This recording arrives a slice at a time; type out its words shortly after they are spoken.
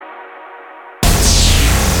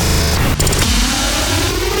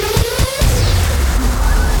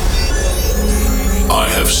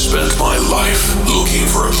have spent my life looking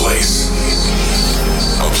for a place.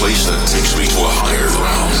 A place that takes me to a higher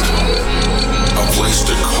ground. A place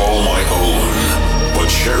to call my own,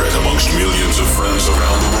 but share it amongst millions of friends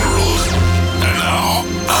around the world. And now,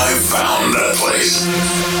 I've found that place.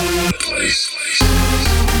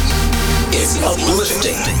 It's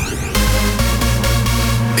uplifting.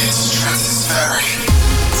 It's stratospheric.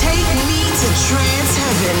 Take me to trance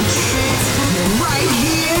heaven. Right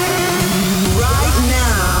here, right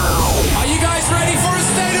now. Are you guys ready for a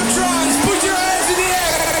state of trance? Put your hands in the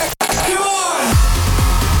air. Come on.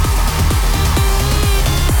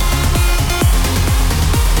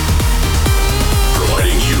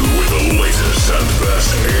 Providing you with the latest and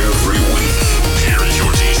best every week. Here is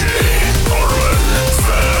your DJ, Armin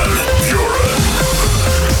van Buuren.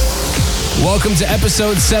 Welcome to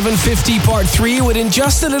episode 750 part 3 with in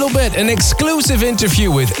just a little bit an exclusive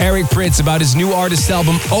interview with Eric Prydz about his new artist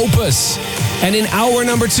album Opus. And in hour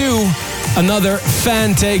number 2, another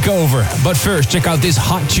fan takeover. But first, check out this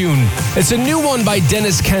hot tune. It's a new one by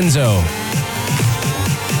Dennis Kenzo.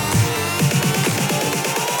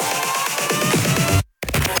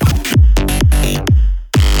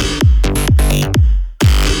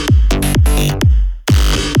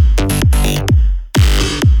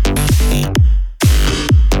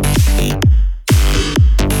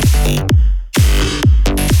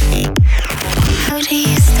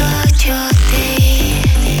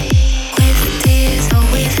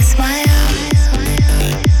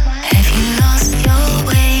 Have you lost your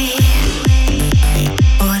way?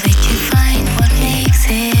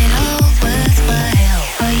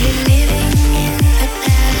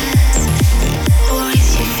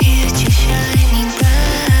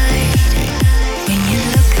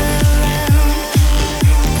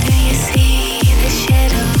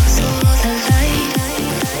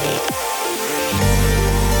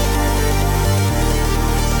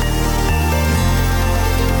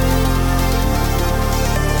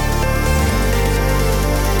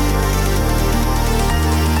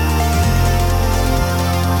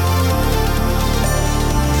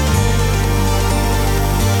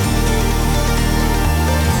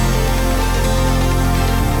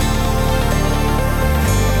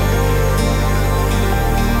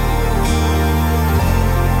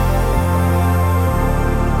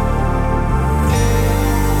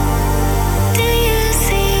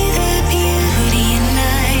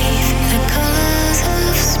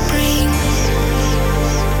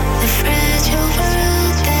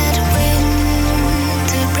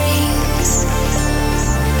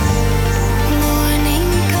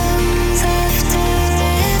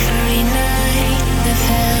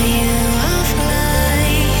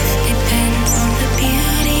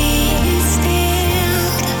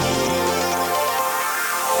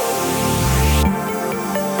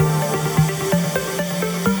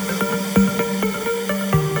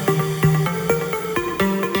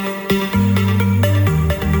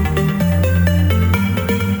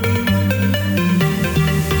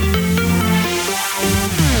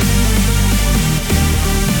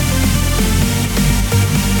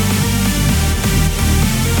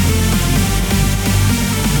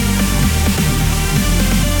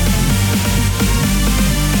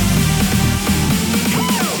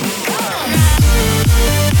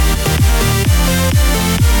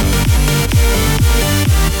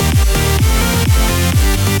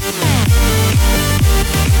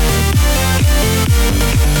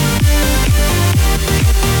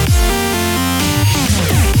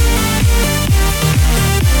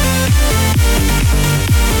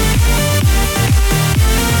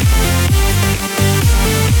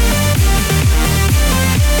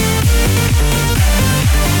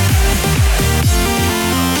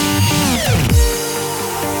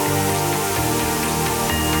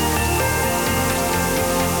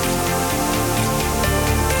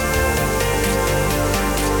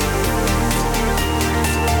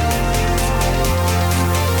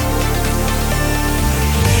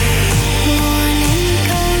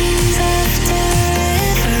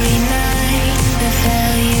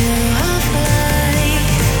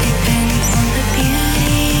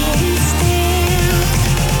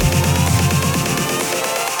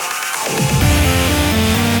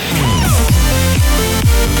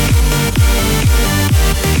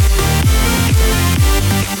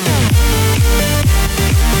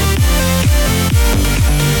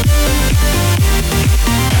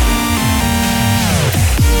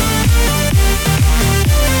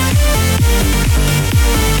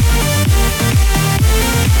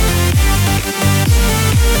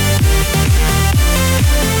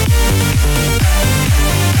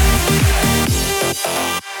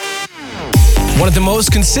 One of the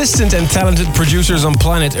most consistent and talented producers on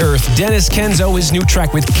planet Earth, Dennis Kenzo, his new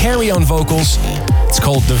track with Carrie on vocals. It's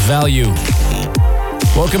called The Value.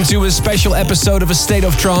 Welcome to a special episode of A State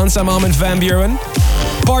of Trance. I'm Armin van Buuren.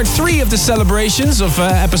 Part 3 of the celebrations of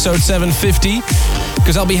episode 750,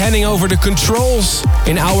 because I'll be handing over the controls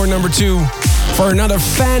in hour number 2 for another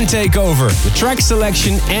fan takeover, the track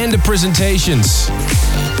selection and the presentations.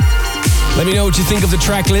 Let me know what you think of the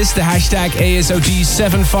track list, the hashtag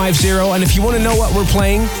ASOT750, and if you want to know what we're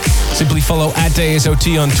playing, simply follow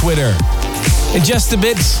 @ASOT on Twitter. In just a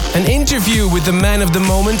bit, an interview with the man of the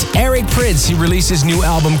moment, Eric Prydz. He released his new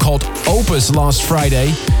album called Opus last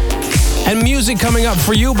Friday. And music coming up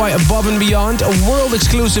for you by Above and Beyond, a world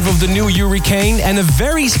exclusive of the new Hurricane, and a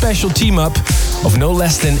very special team-up of no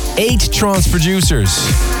less than 8 trance producers.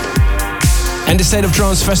 And the State of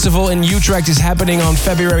Trance Festival in Utrecht is happening on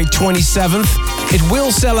February 27th. It will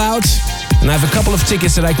sell out, and I have a couple of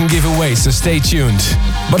tickets that I can give away, so stay tuned.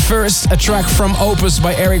 But first, a track from Opus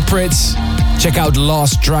by Eric Prydz. Check out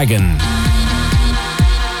Lost Dragon.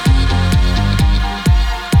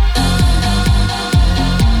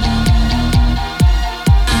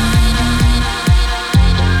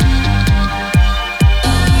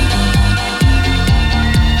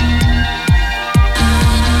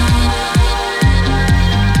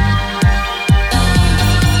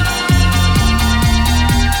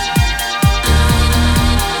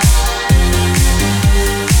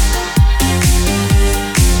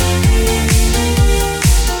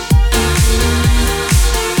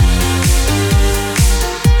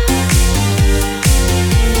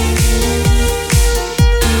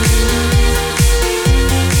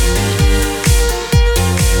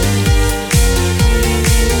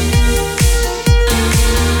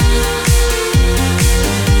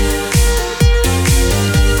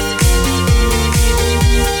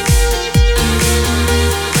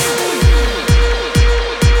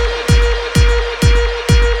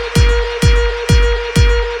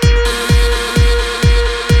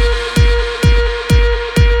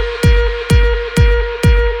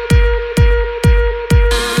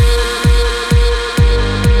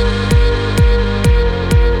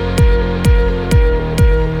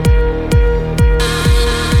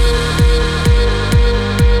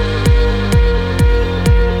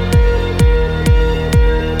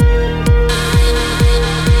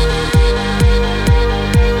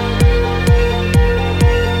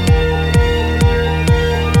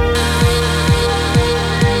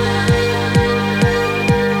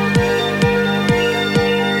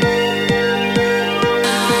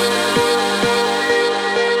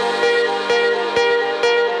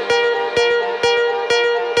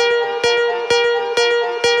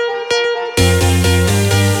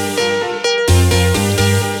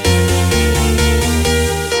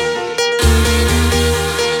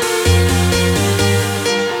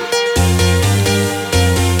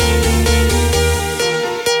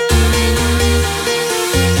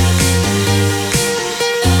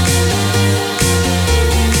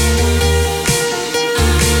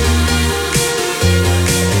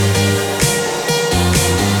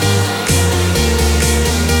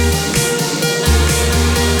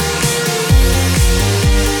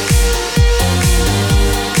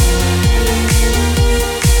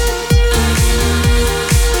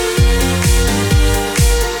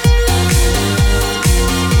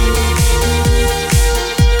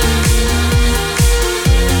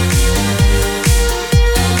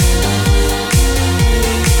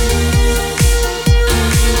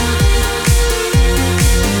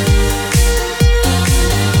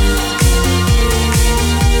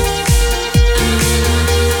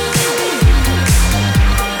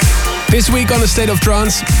 This week on The State of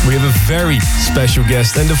Trance, we have a very special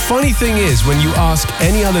guest. And the funny thing is, when you ask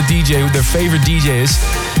any other DJ who their favorite DJ is,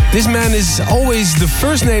 this man is always the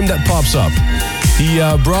first name that pops up. He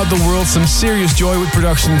brought the world some serious joy with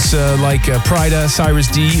productions like Pryda, Cyrus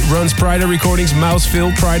D, runs Pryda Recordings,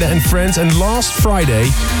 Mouseville, Pryda and Friends, and last Friday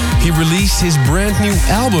he released his brand new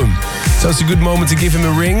album. So it's a good moment to give him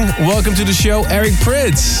a ring. Welcome to the show, Eric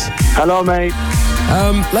Prydz. Hello, mate.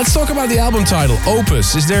 Let's talk about the album title,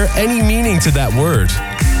 Opus. Is there any meaning to that word?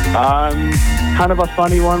 Kind of a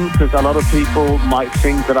funny one, because a lot of people might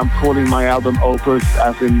think that I'm calling my album Opus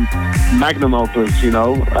as in magnum opus, you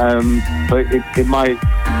know. But it might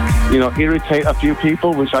irritate a few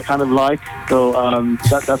people, which I kind of like. So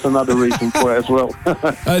that's another reason for it as well.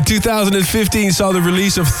 2015 saw the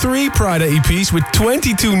release of 3 Prada EPs with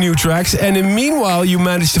 22 new tracks, and meanwhile you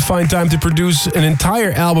managed to find time to produce an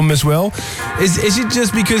entire album as well. Is it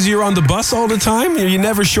just because you're on the bus all the time? Are you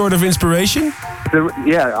never short of inspiration?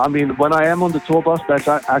 Yeah, I mean, when I am on the tour bus, that's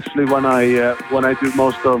actually when I do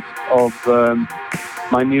most of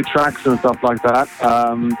my new tracks and stuff like that.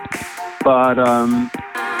 But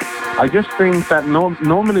I just think that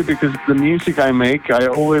normally, because the music I make,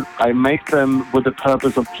 I make them with the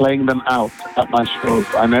purpose of playing them out at my shows.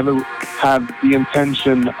 I never have the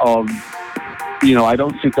intention of, I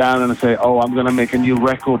don't sit down and say, oh, I'm going to make a new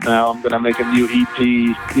record now, I'm going to make a new EP,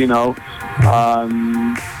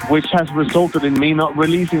 which has resulted in me not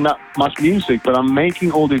releasing that much music, but I'm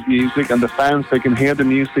making all this music, and the fans, they can hear the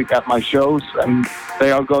music at my shows, and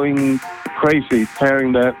they are going crazy,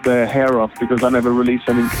 tearing their hair off because I never released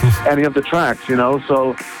any of the tracks,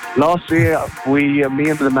 So last year, me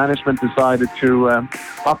and the management decided to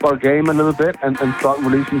up our game a little bit and start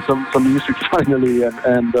releasing some music finally,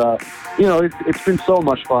 and it's been so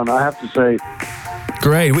much fun, I have to say.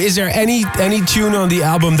 Great. Is there any tune on the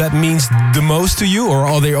album that means the most to you, or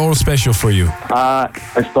are they all special for you? I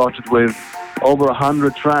started with over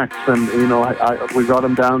 100 tracks, and we got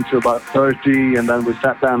them down to about 30, and then we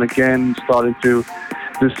sat down again, started to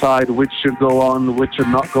decide which should go on, which should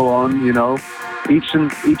not go on. Each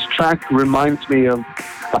track reminds me of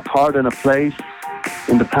a part and a place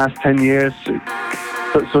in the past 10 years.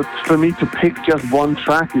 So for me to pick just one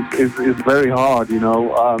track is very hard.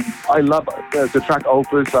 I love the track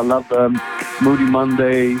Opus. I love Moody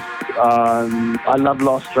Mondays. I love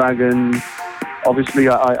Lost Dragon. Obviously,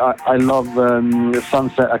 I love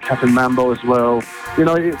Sunset at Captain Mambo as well.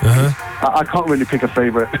 I can't really pick a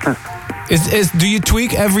favorite. Do you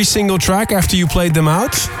tweak every single track after you played them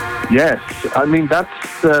out? Yes, I mean that's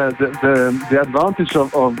the advantage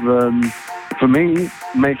of for me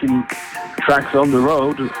making tracks on the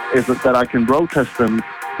road is that I can road test them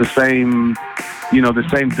the same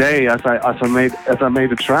day as I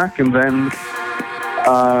made a track, and then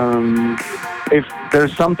if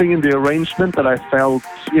there's something in the arrangement that I felt,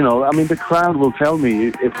 the crowd will tell me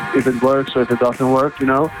if it works or if it doesn't work,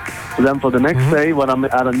 So then for the next day, when I'm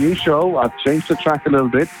at a new show, I've changed the track a little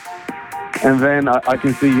bit, and then I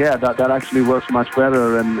can see, that actually works much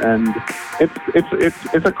better, and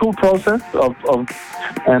it's a cool process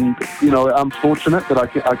and I'm fortunate that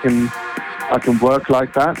I can work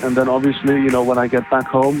like that, and then obviously, when I get back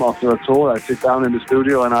home after a tour, I sit down in the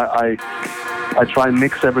studio and I try and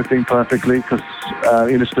mix everything perfectly, because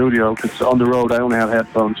in the studio, because on the road I only have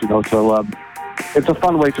headphones, so it's a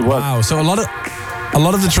fun way to work. Wow, so a lot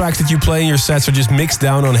of the tracks that you play in your sets are just mixed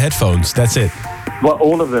down on headphones. That's it. Well,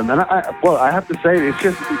 all of them, and I have to say, it's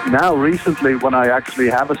just now recently when I actually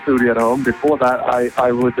have a studio at home. Before that,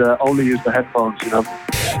 I would only use the headphones.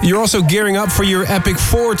 You're also gearing up for your Epic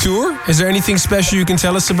 4 tour. Is there anything special you can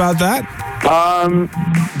tell us about that?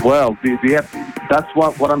 Well, that's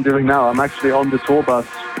what I'm doing now. I'm actually on the tour bus,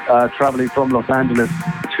 traveling from Los Angeles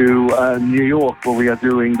to New York, where we are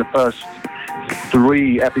doing the first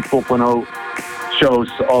 3 Epic 4.0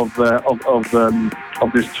 shows of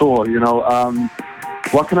this tour.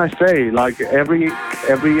 What can I say? Like ever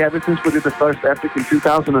since we did the first Epic in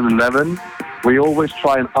 2011, we always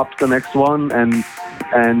try and up the next one and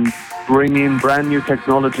bring in brand new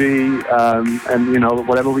technology, and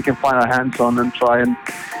whatever we can find our hands on, and try and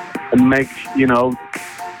make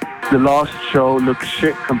the last show look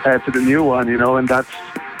shit compared to the new one, and that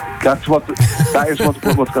is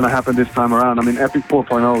what's going to happen this time around. I mean, Epic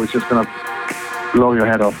 4.0 is just going to blow your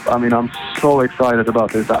head off. I mean, I'm so excited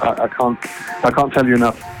about this. I can't tell you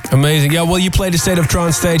enough. Amazing. Yeah, well, you played the State of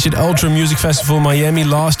Trance stage at Ultra Music Festival Miami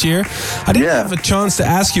last year. I didn't have a chance to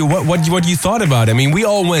ask you what you thought about it. I mean, we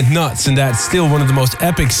all went nuts, and that's still one of the most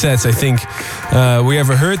epic sets I think we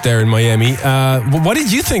ever heard there in Miami. What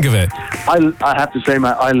did you think of it? I have to say,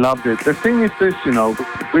 man, I loved it. The thing is this,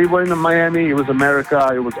 we were in Miami, it was America,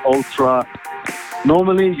 it was Ultra.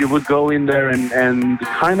 Normally, you would go in there and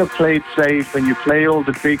kind of play it safe, and you play all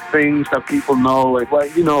the big things that people know. Well,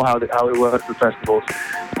 you know how it works at festivals.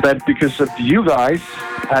 But because of you guys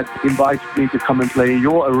had invited me to come and play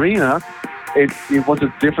your arena, it was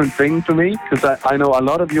a different thing for me, because I know a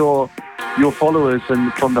lot of your followers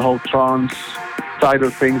and from the whole trance side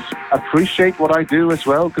of things appreciate what I do as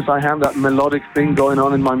well, because I have that melodic thing going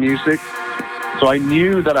on in my music. So I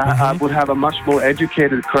knew that I would have a much more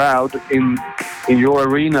educated crowd in your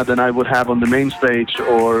arena than I would have on the main stage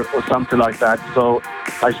or something like that. So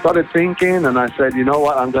I started thinking, and I said, you know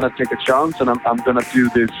what, I'm going to take a chance, and I'm going to do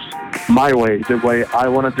this my way, the way I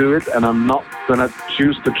want to do it, and I'm not gonna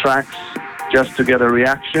choose the tracks just to get a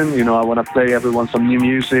reaction. You know, I want to play everyone some new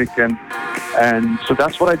music, and so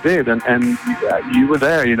that's what I did. And you were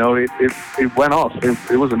there. You know, it went off.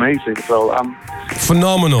 It was amazing. So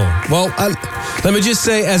phenomenal. Well, let me just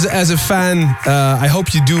say, as a fan, I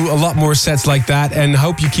hope you do a lot more sets like that, and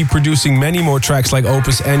hope you keep producing many more tracks like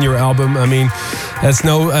Opus and your album. I mean, it's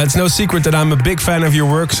no secret that I'm a big fan of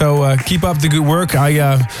your work. So keep up the good work.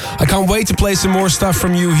 I can't wait to play some more stuff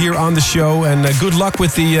from you here on the show, and good luck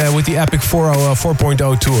with the Epic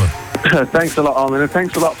 4.0 tour. Thanks a lot, Armin, and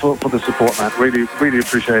thanks a lot for the support, man. Really, really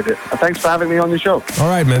appreciate it. Thanks for having me on your show. All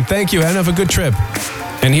right, man. Thank you, and have a good trip.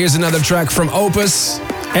 And here's another track from Opus,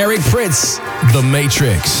 Eric Prydz, The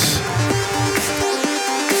Matrix.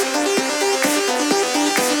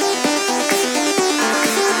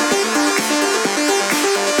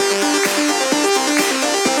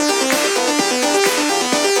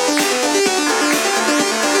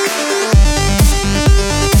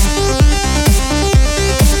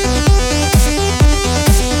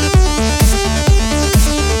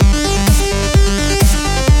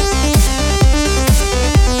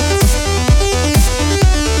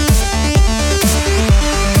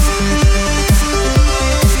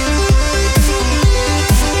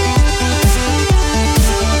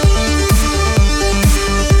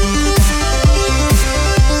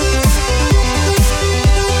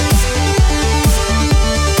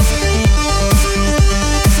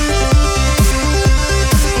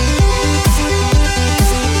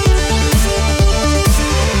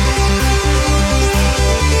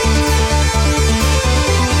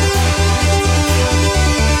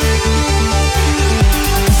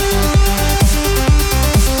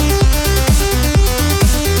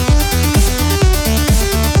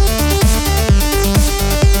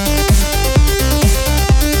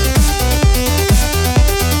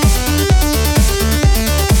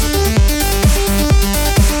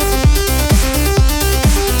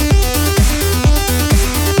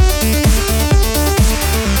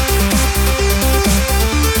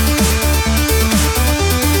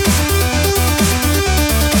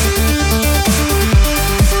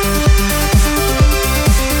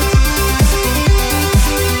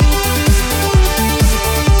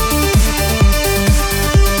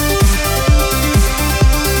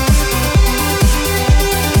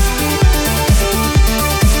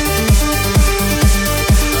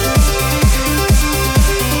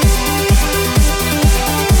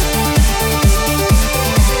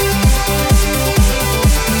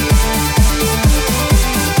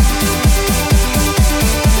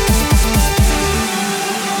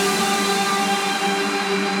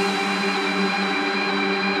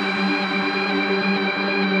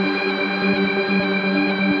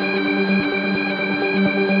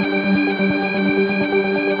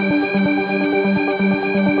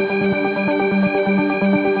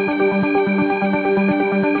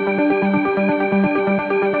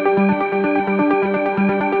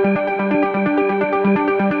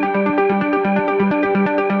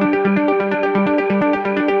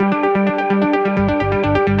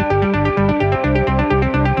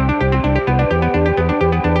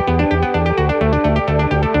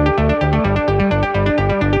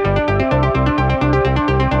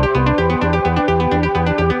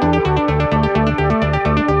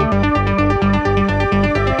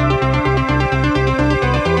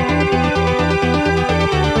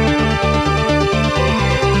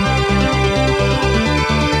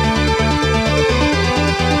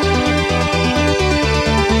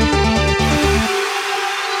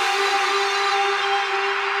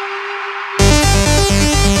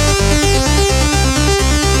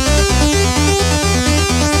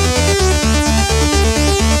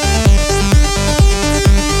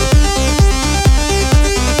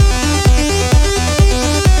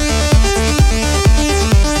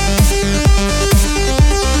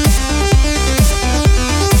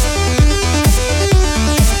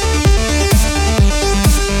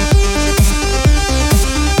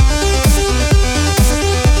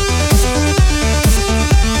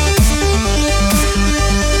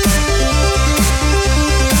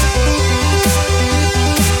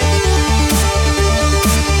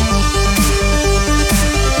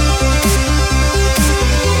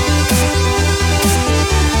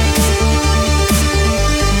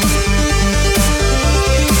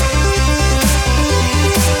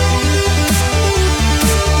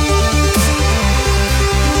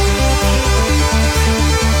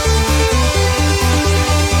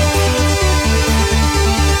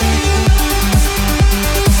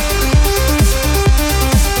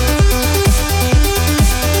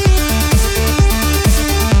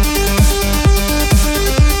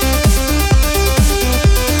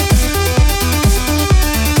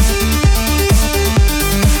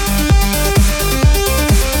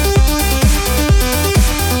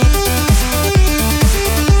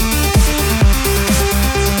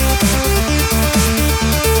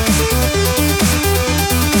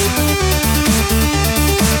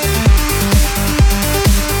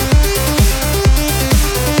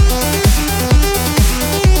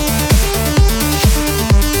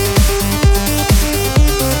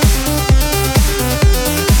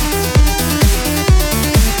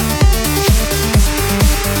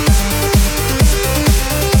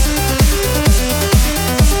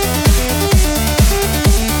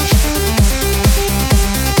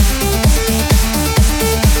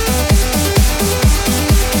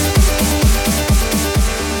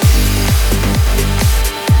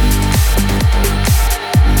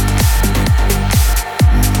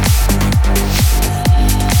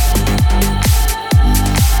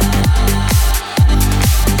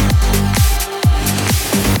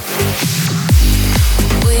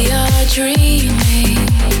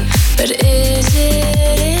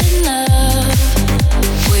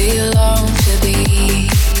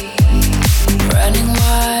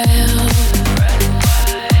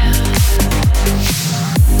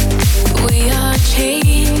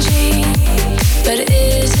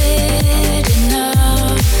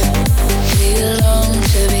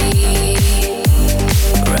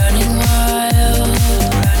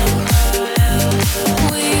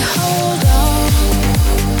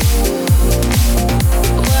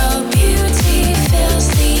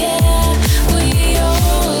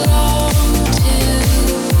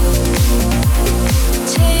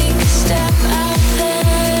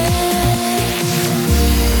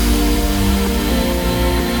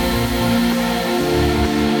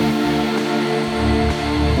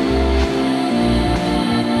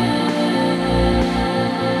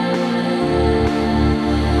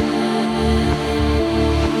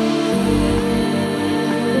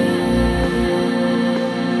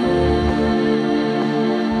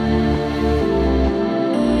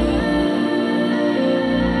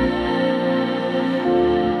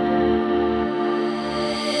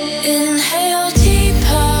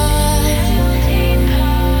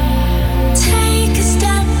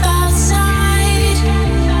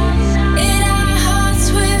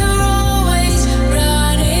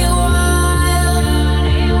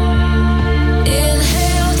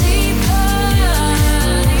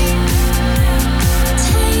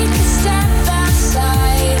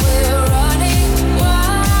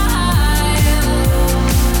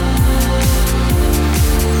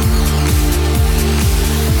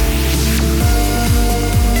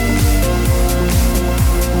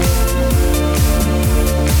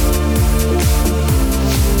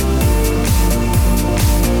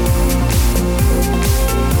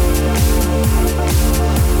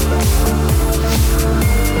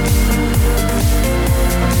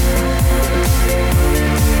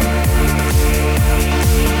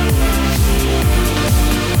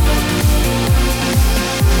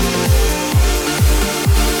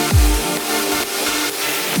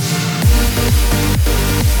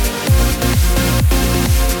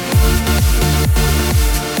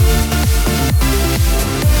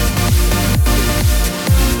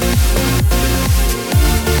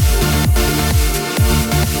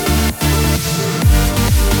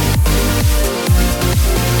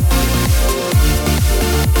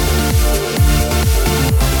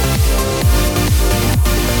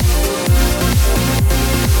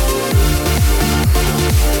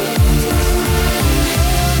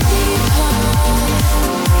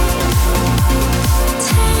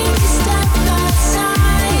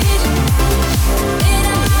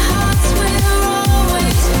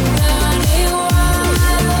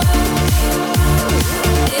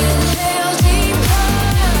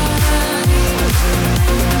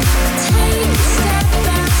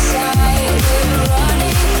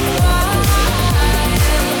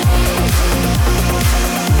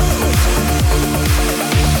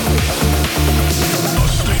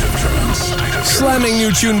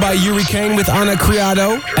 new tune by Hurricane with Ana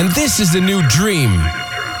Criado. And this is the new Dream.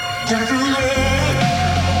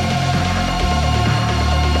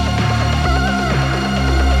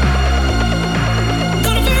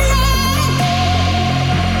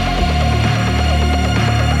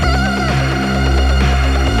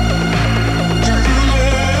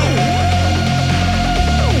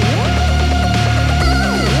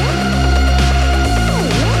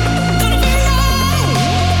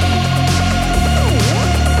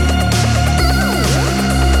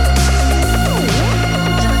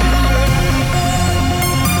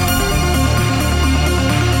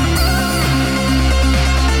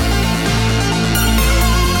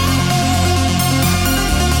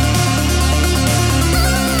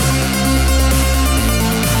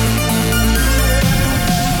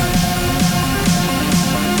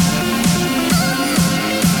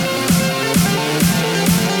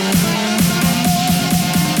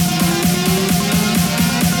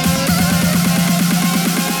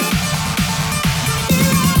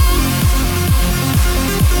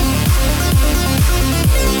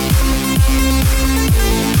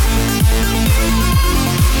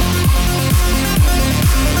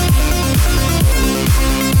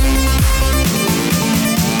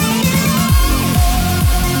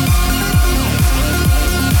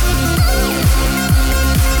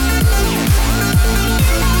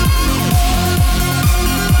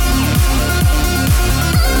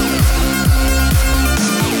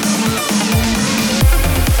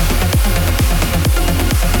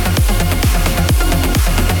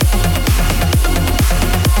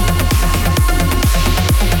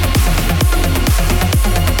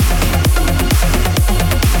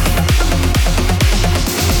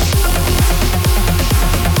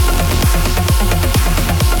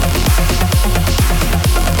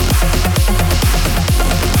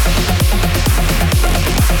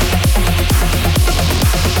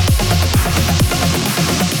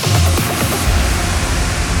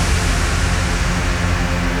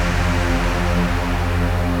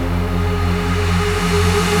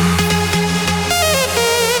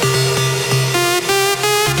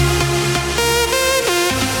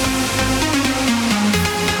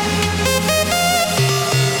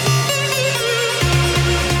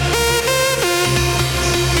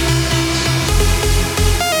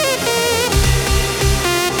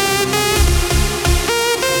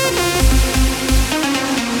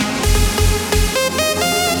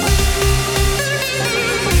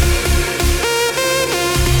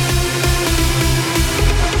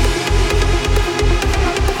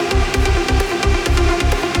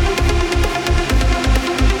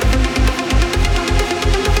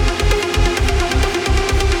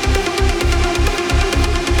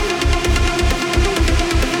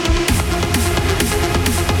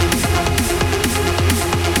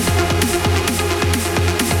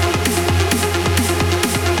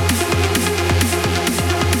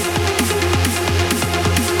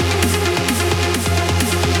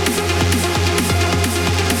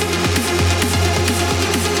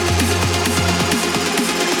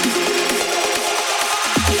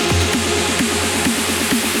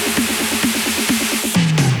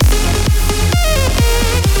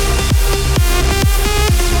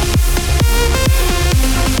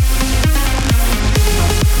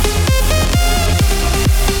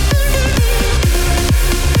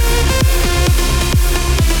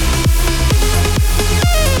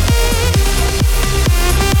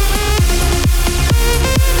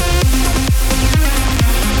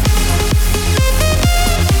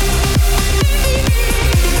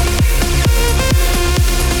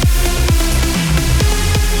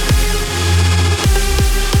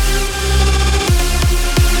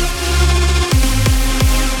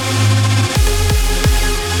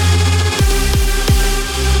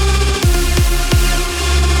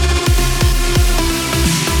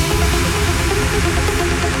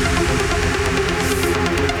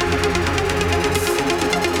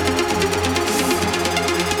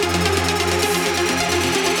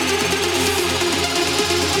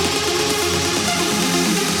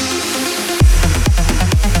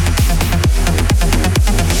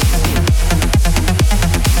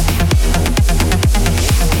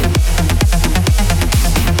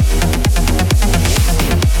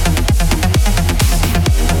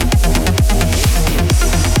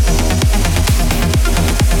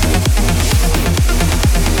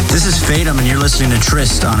 Fatum, and you're listening to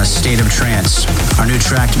Trist on A State of Trance. Our new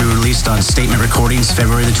track to be released on Statement Recordings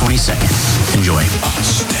February the 22nd. Enjoy. A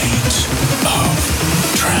State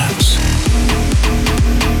of Trance.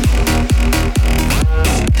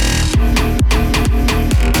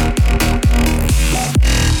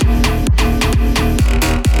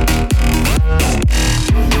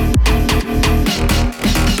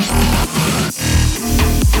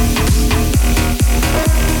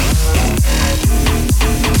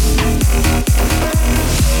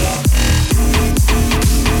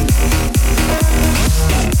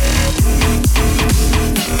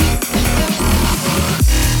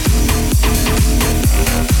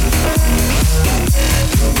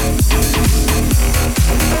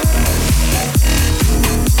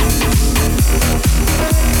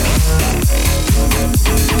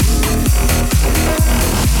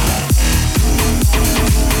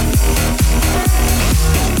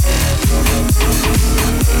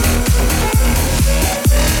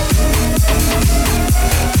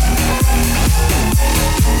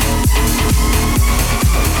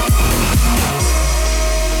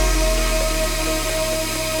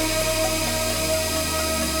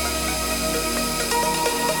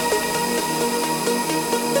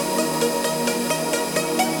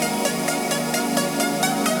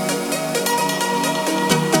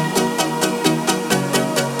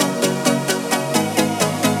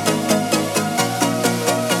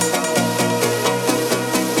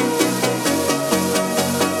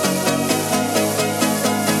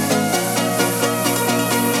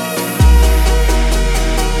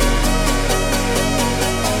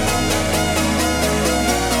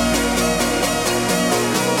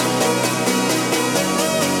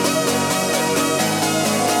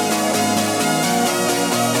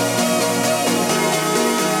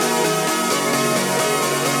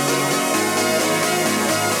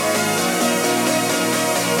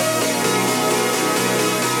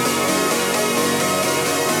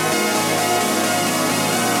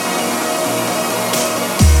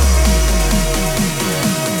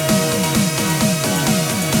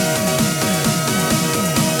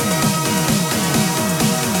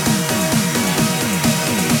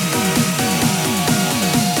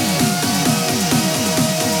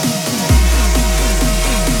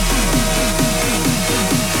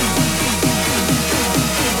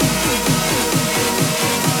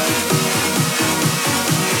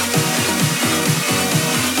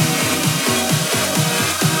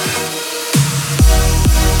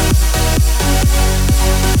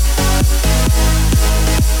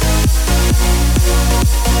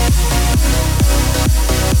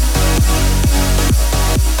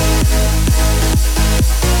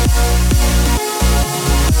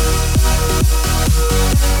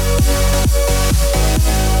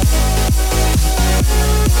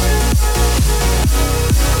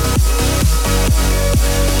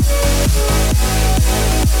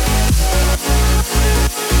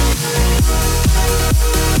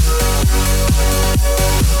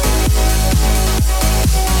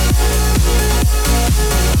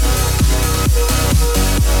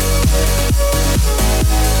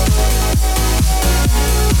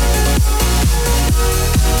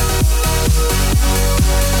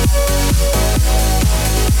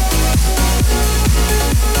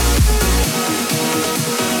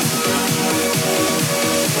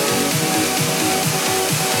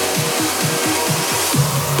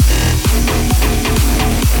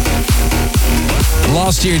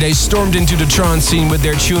 Last year, they stormed into the trance scene with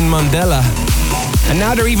their tune Mandela. And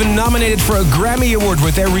now they're even nominated for a Grammy Award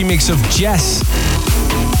with their remix of Jess.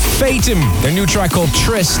 Fatum, their new track called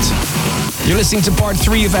Trist. You're listening to part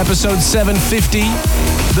 3 of episode 750.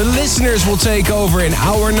 The listeners will take over in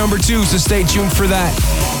hour number 2, so stay tuned for that.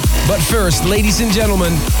 But first, ladies and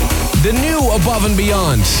gentlemen, the new Above and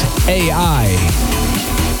Beyond, AI.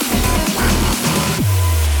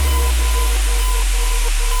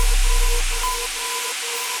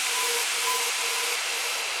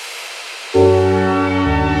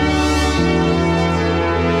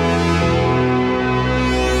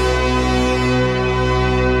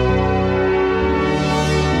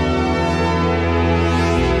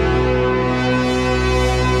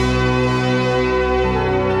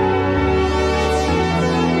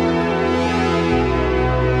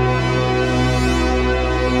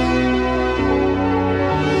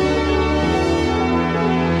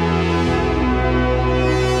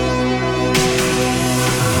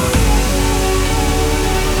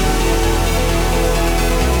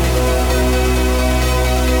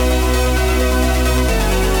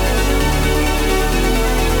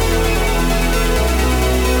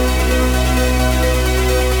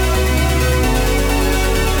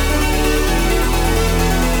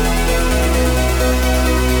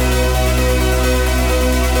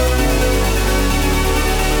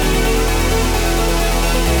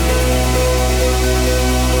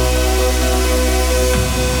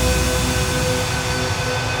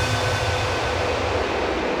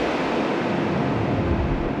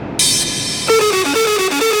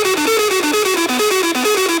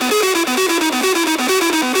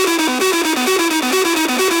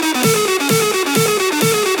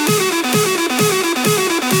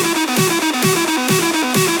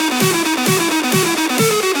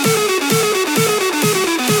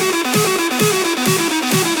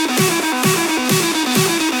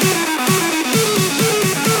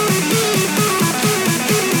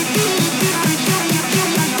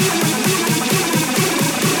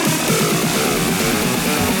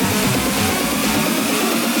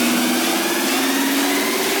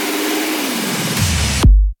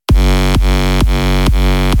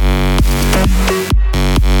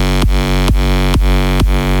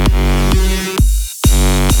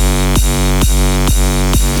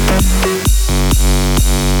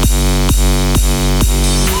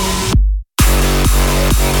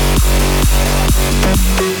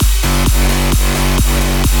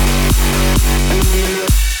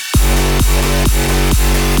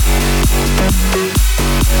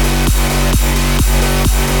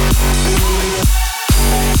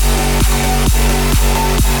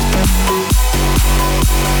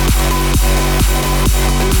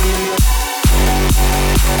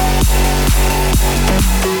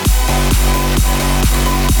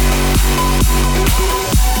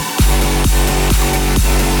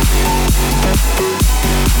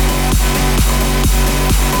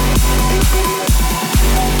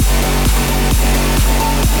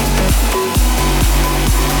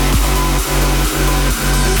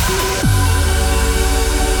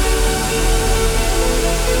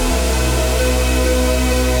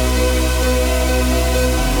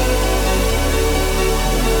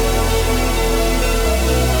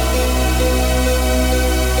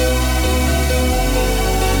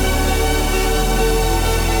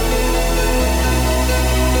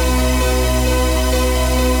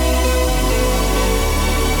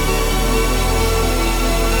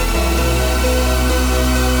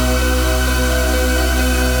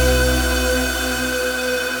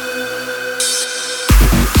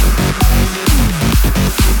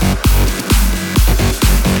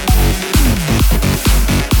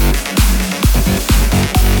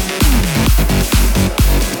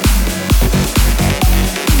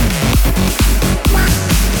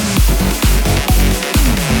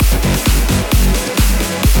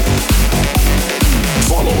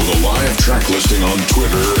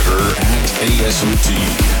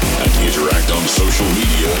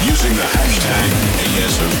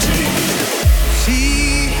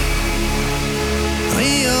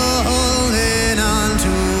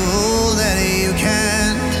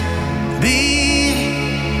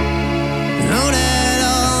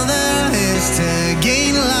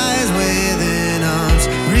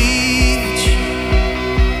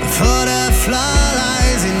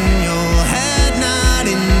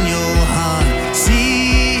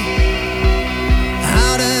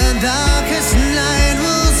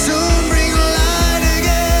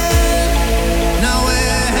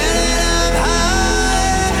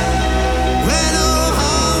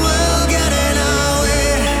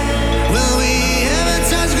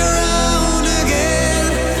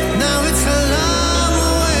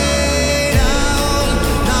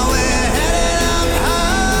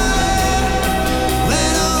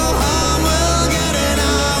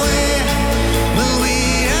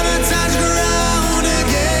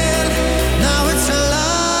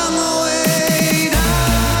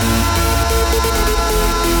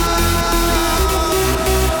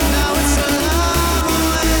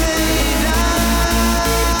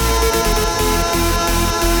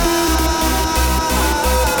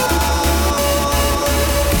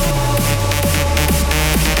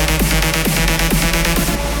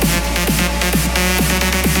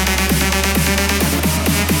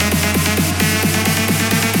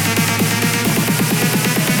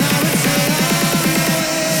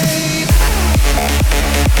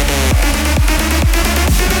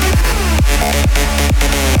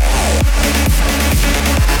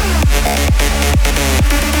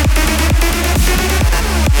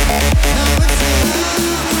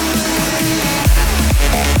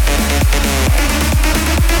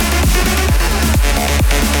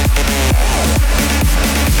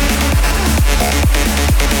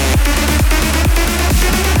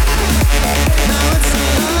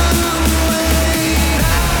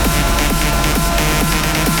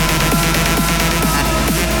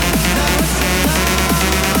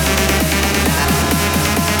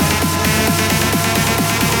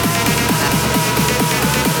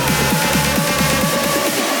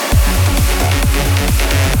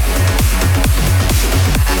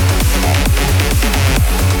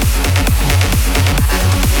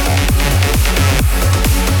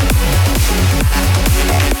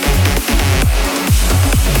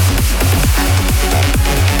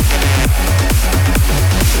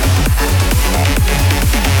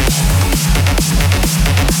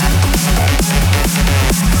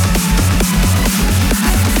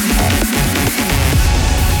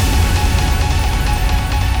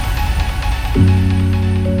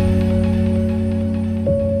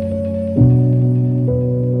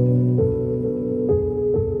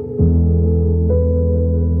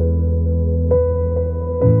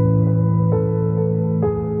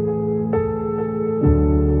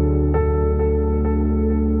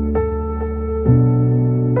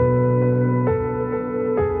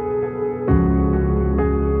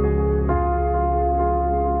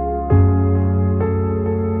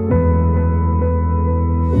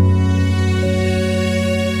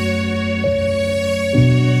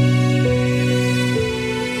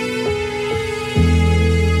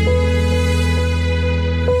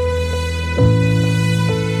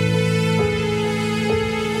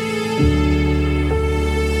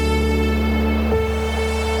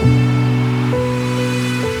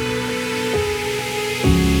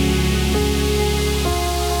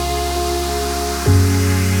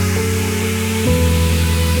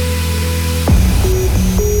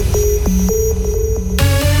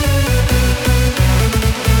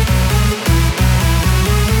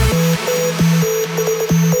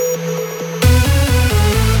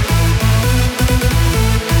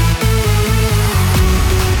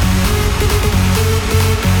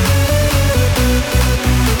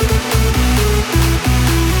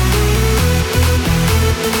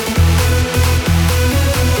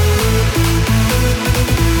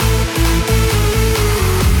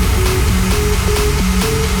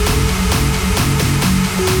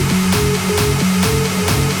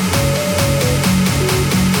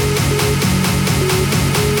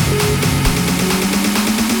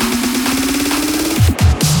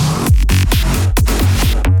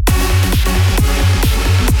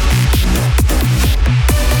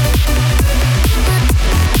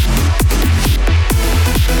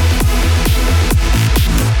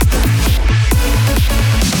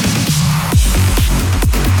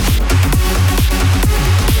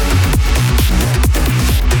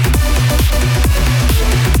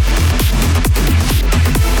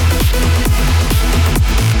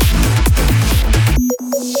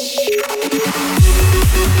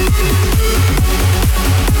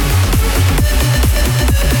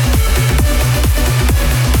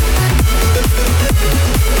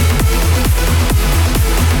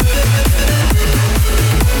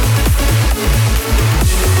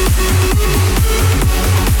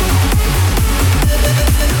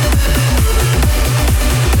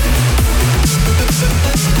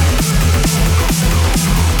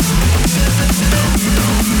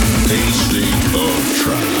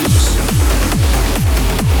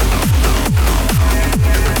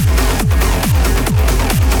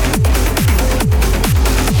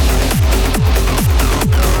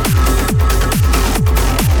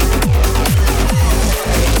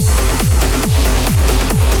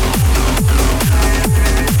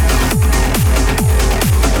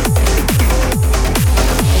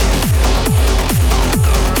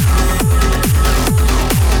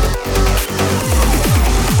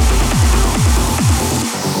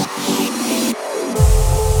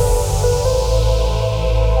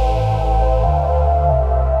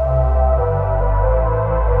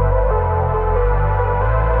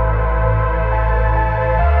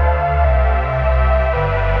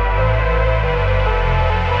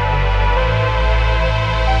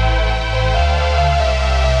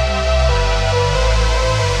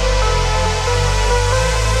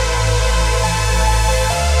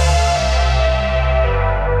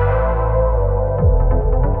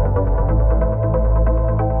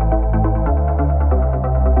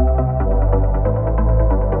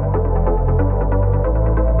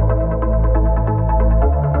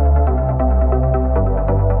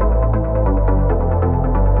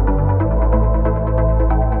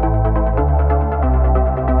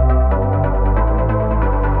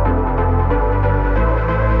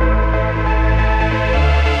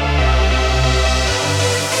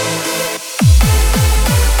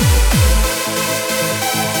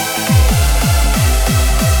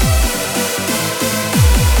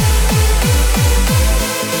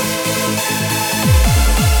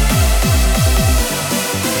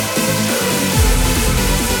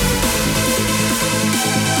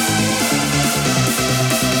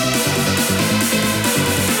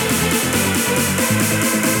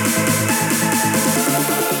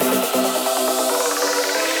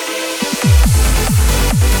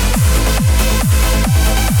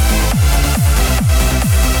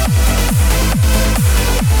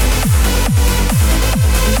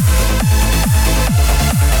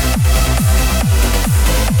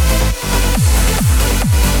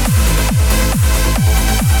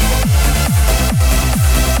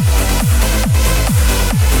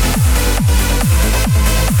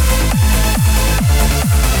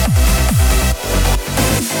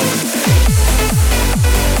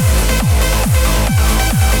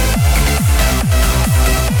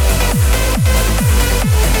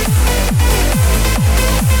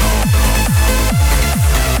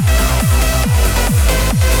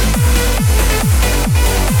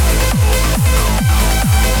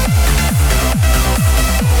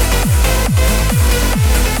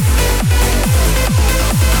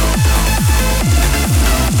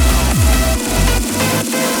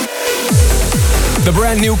 The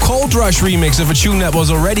brand new Cold Rush remix of a tune that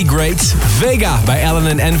was already great, Vega by Alan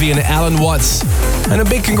and Envy and Alan Watts. And a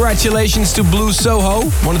big congratulations to Blue Soho,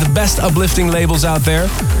 one of the best uplifting labels out there.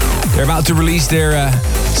 They're about to release their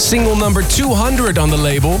single number 200 on the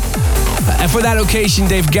label. And for that occasion,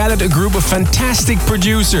 they've gathered a group of fantastic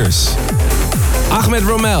producers. Ahmed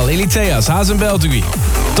Romel, Eliteas, Hazen Beldoui,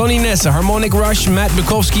 Tony Nessa, Harmonic Rush, Matt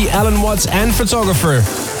Bukowski, Alan Watts and photographer.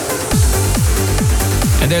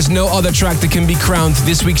 And there's no other track that can be crowned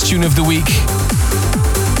this week's Tune of the Week.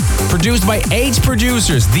 Produced by 8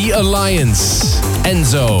 producers, The Alliance,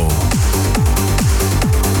 Enzo.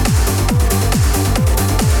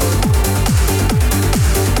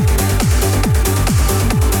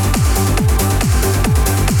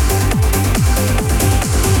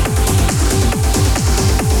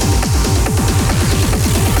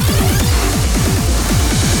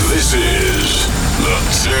 This is the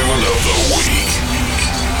Tune of the Week.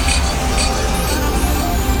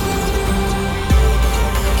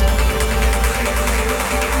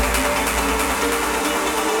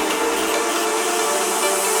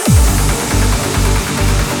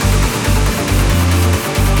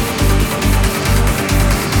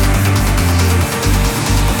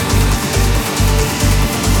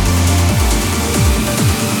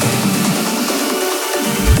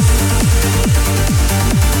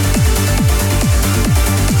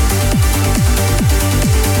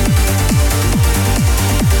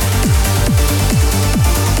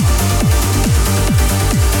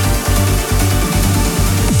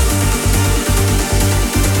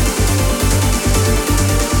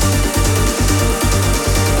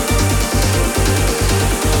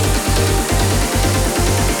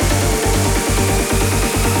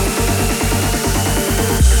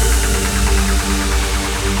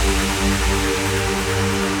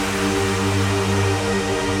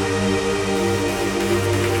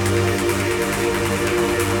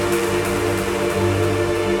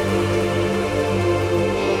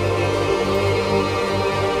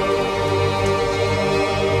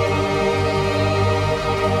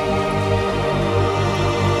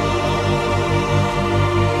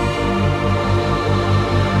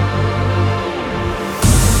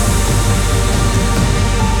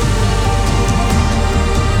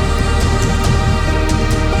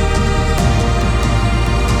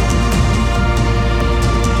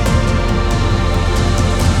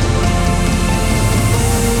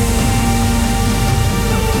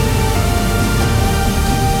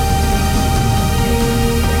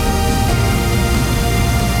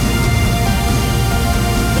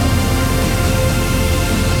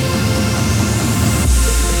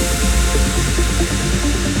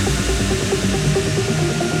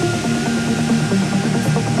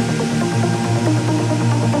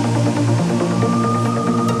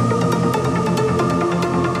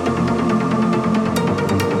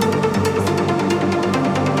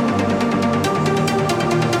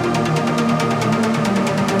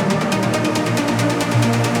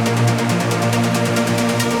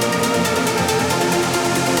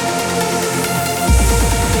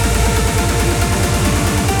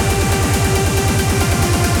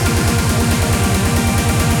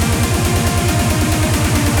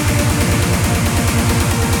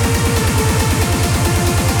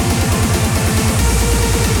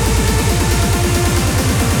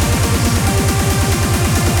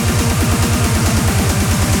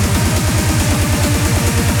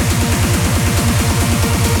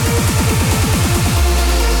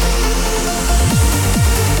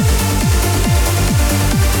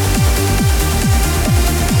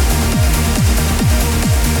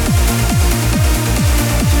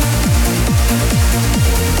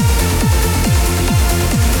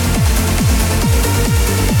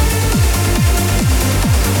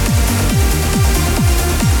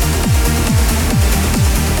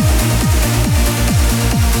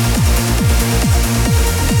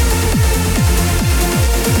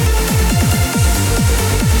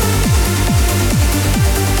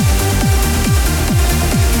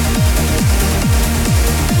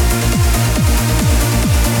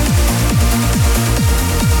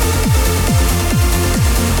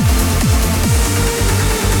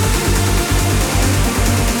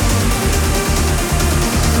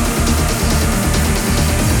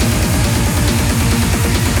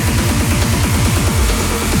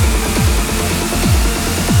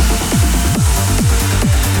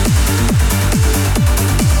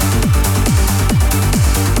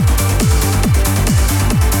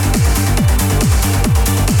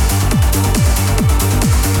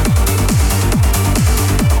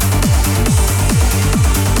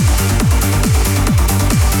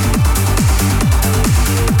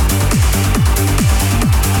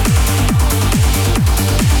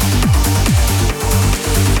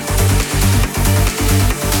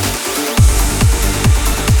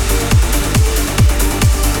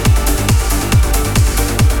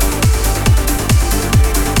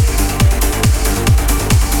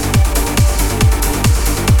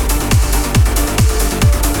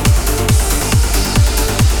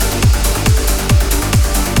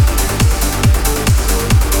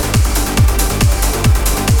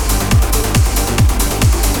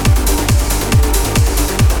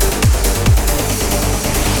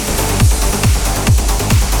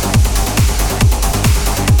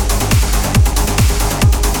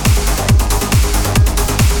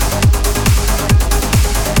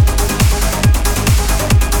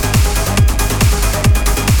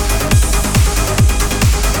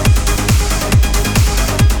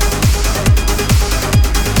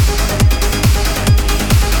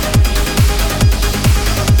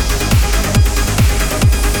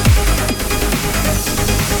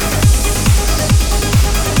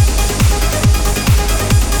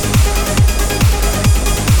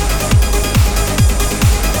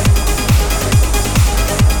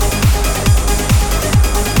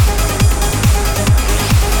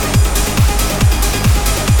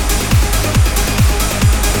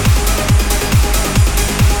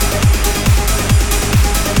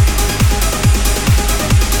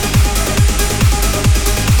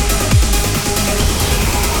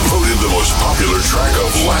 most popular track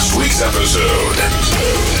of last week's episode.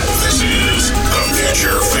 This is a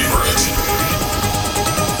future favorite.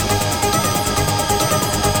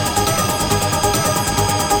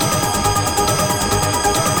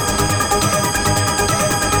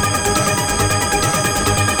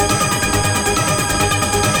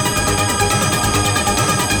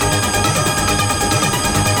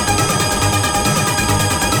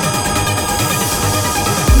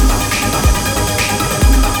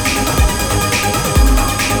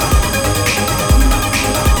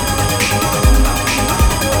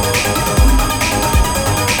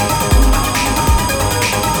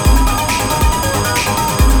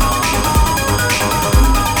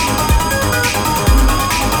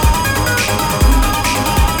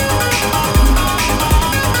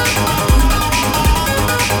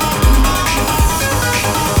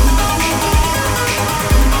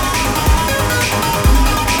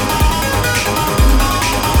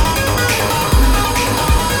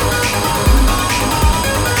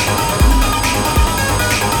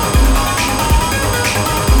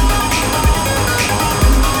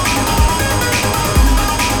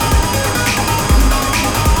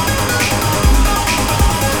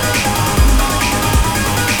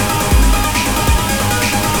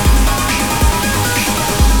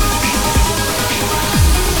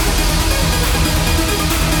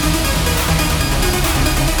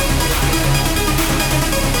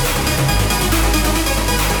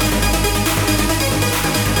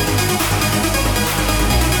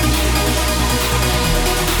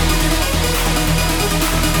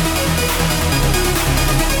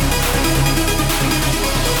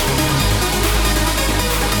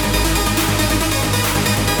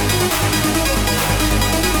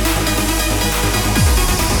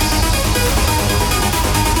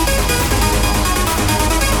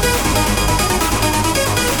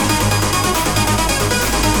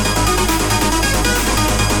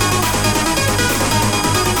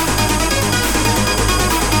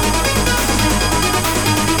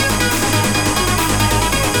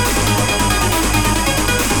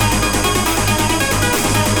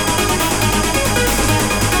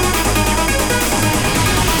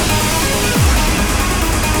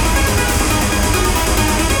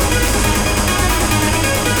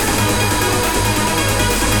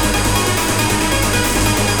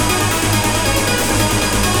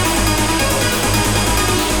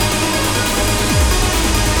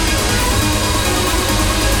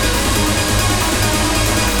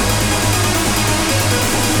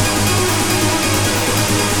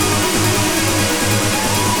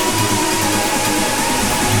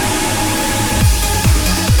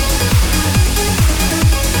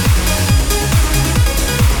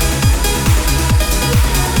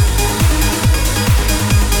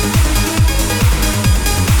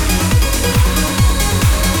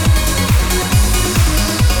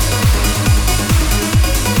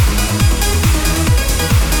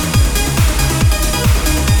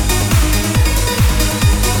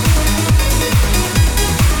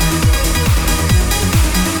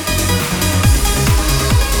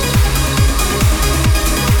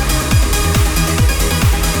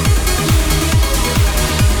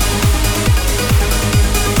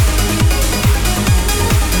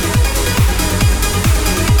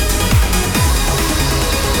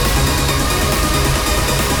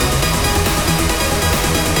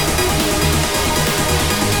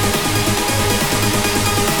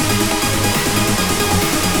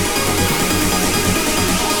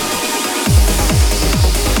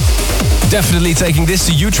 Definitely taking this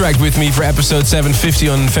to Utrecht with me for episode 750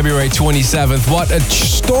 on February 27th. What a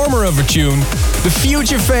stormer of a tune. The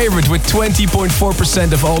future favorite with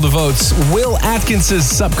 20.4% of all the votes. Will Atkins's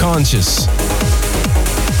Subconscious.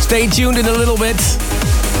 Stay tuned in a little bit.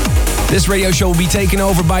 This radio show will be taken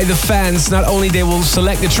over by the fans. Not only they will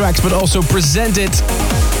select the tracks, but also present it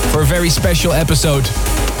for a very special episode.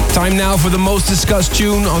 Time now for the most discussed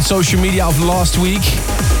tune on social media of last week.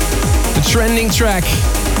 The trending track.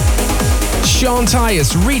 Sean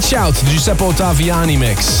Tyas, Reach Out, the Giuseppe Ottaviani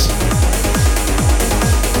mix.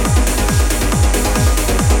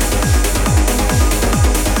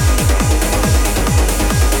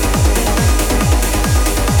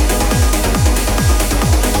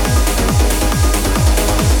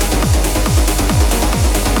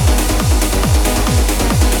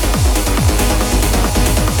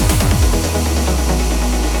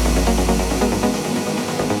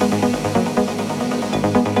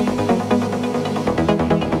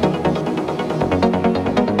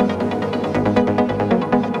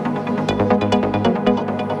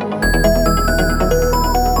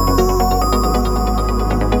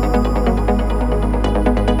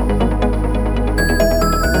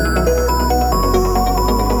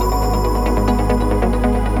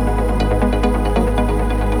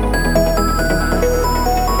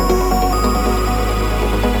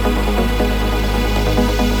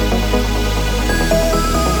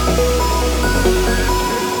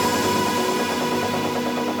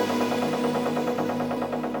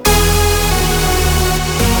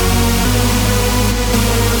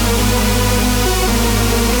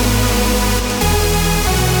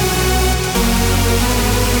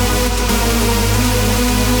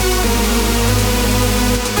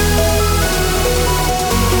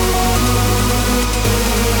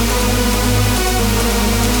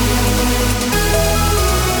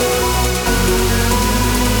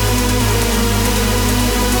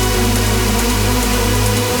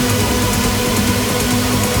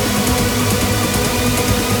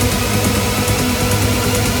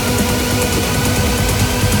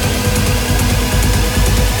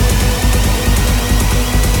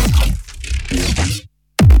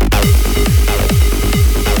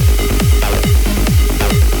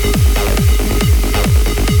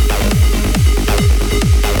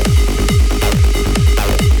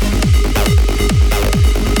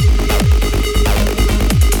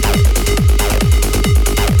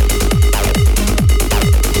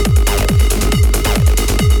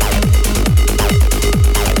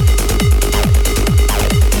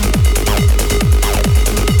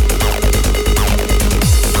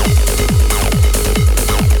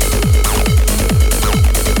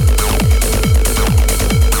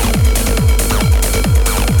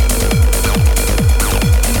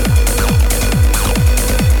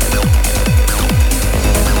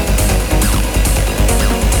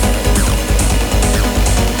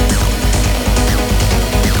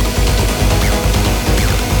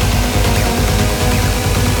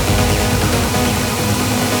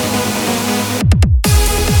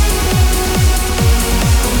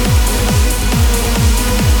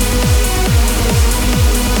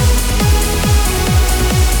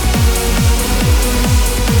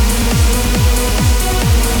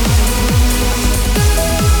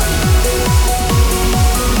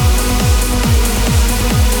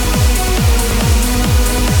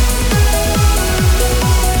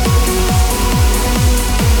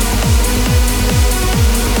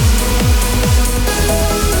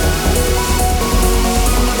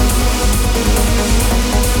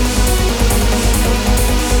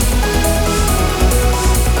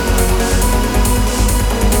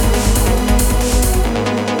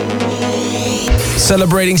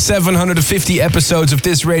 Celebrating 750 episodes of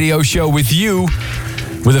this radio show with you,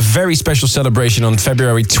 with a very special celebration on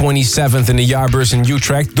February 27th in the Jaarbeurs in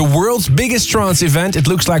Utrecht. The world's biggest trance event. It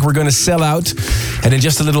looks like we're going to sell out. And in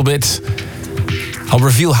just a little bit, I'll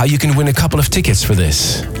reveal how you can win a couple of tickets for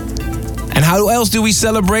this. And how else do we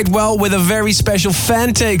celebrate? Well, with a very special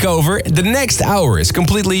fan takeover. The next hour is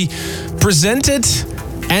completely presented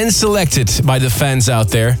and selected by the fans out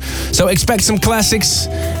there. So expect some classics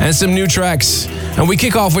and some new tracks. And we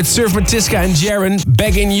kick off with Surf Matiska and Jaren,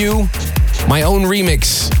 Begging You, my own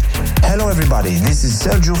remix. Hello everybody, this is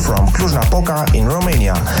Sergiu from Cluj-Napoca in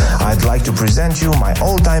Romania. I'd like to present you my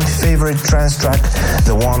all-time favorite trance track,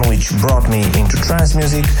 the one which brought me into trance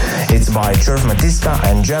music. It's by Surf Matiska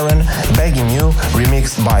and Jaren, Begging You,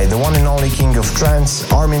 remixed by the one and only king of trance,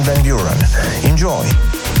 Armin van Buuren. Enjoy!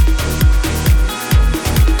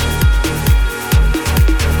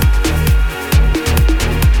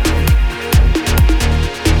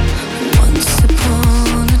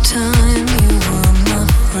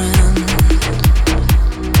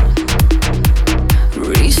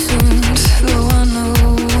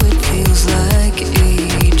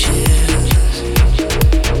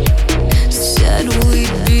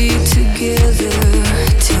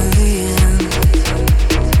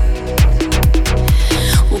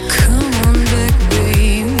 Come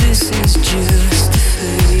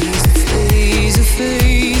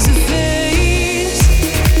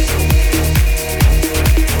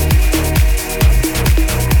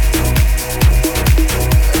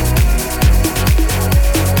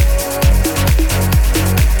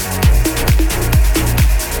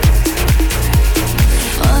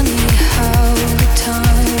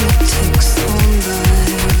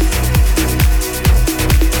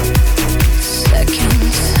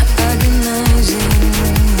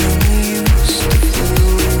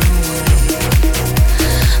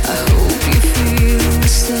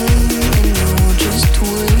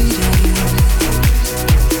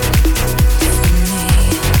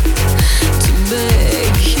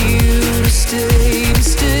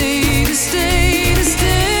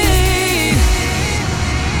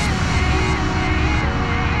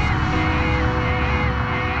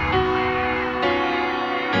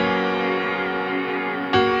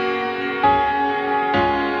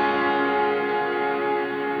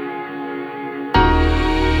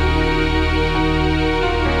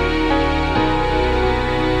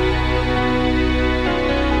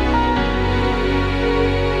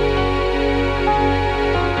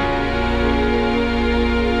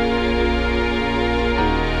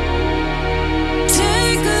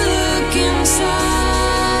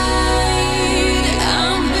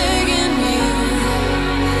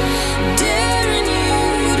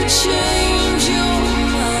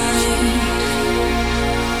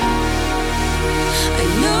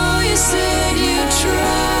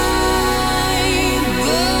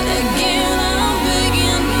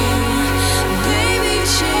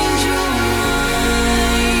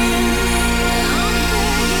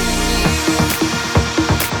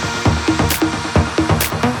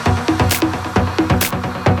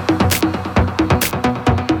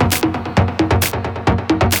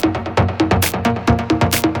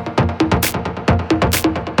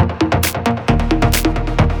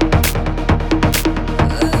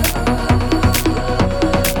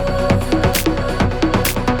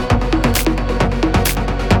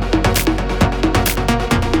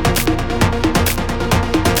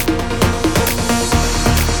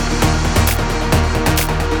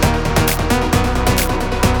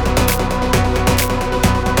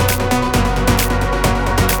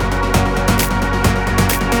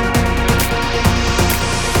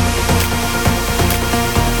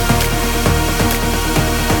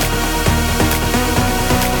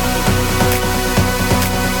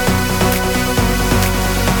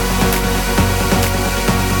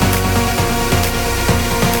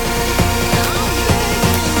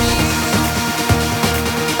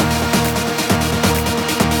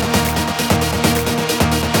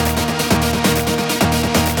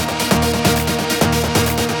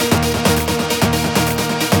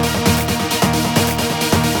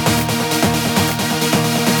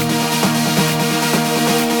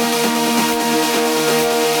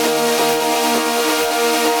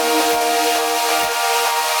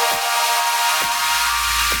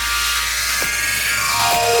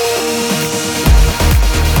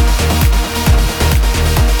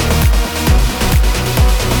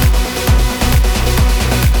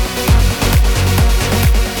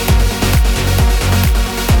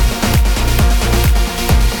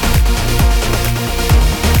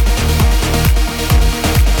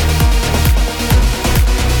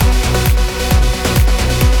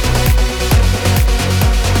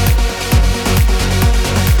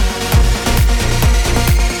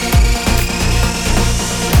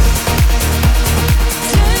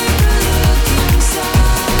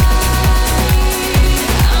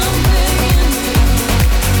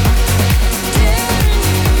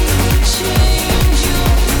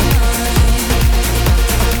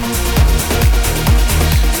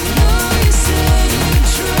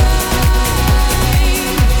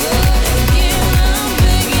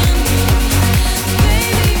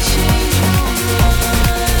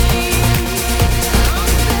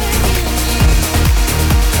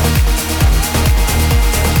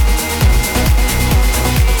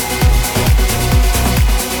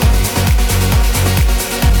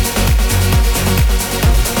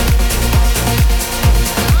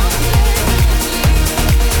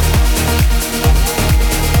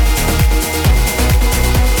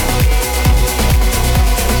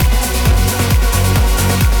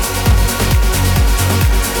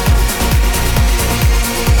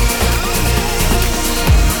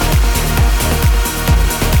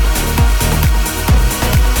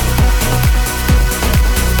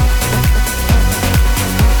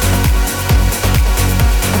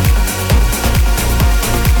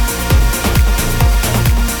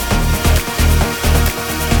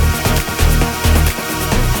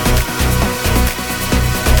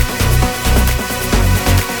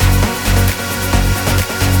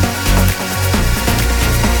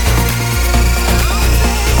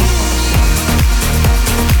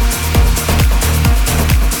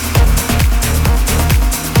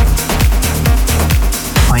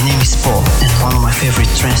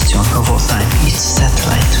favorite trance tune of all time. It's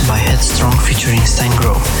Satellite by Headstrong featuring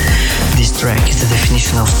Steingrove. This track is the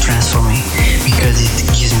definition of trance for me because it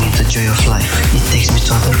gives me the joy of life. It takes me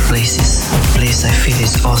to other places. A place I feel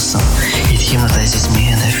is awesome. It hypnotizes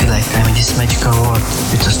me and I feel like I'm in this magical world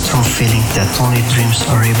with a strong feeling that only dreams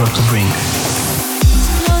are able to bring.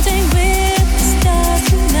 Floating with the stars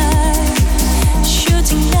tonight,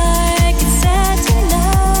 shooting like a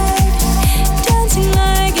satellite, dancing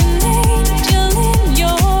like an angel in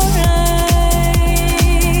your eyes.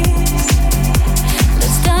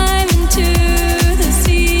 Let's dive into the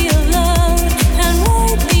sea of love and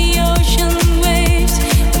ride the ocean waves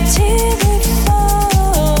until they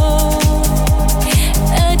fall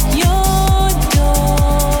at your door.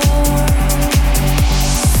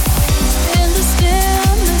 In the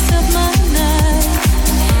stillness of my night,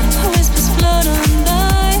 whispers float on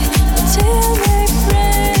by until they break.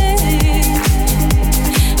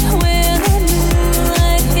 When the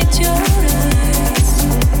moonlight hits your eyes,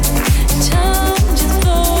 time just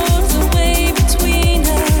floats away between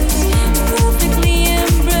us, perfectly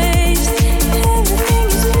embraced. Everything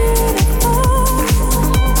is beautiful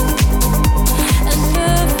and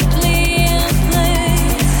perfectly in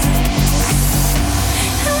place. I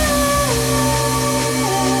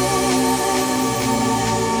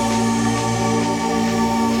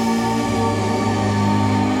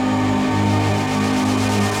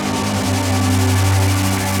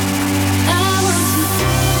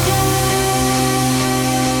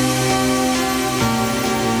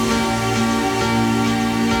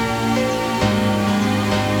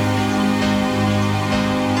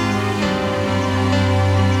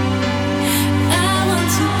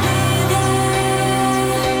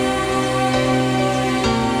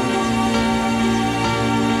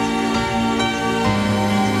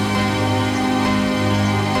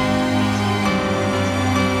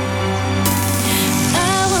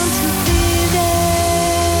want to be there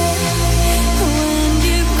when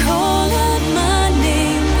you call out my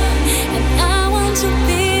name, and I want to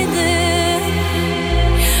be there.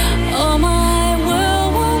 Oh, my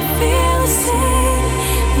world won't feel the same.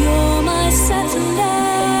 You're my satellite.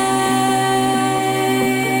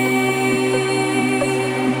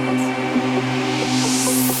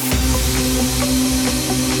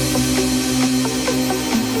 I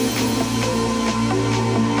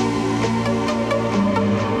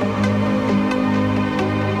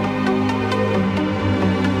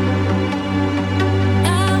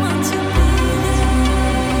want to be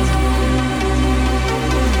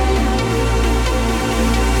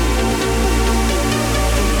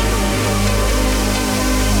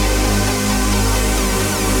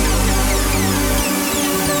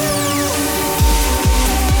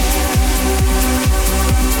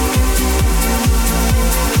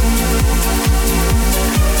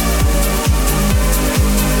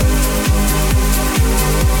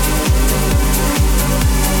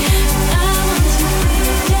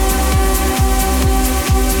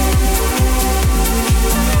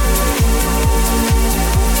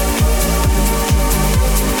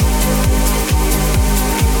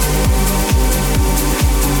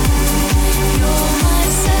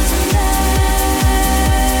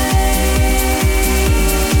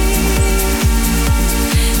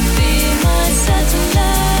my satellite.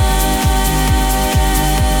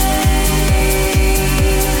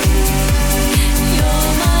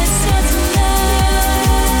 You're my satellite.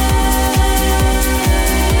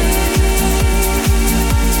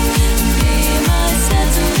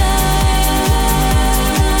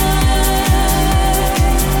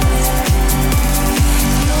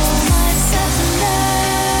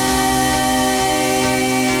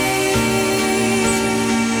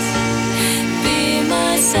 Be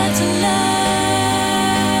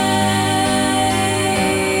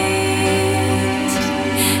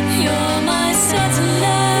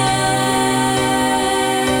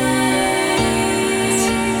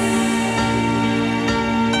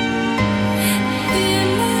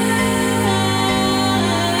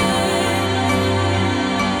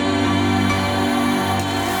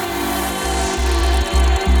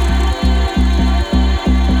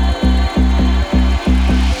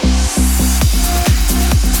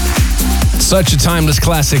Such a timeless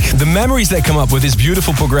classic. The memories that come up with this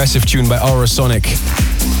beautiful progressive tune by Aurosonic.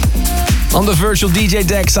 On the virtual DJ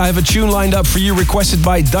decks, I have a tune lined up for you requested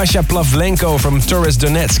by Dasha Plavlenko from Torres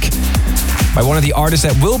Donetsk, by one of the artists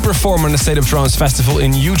that will perform on the State of Trance Festival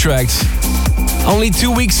in Utrecht. Only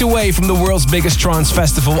 2 weeks away from the world's biggest trance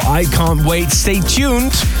festival. I can't wait. Stay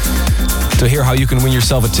tuned to hear how you can win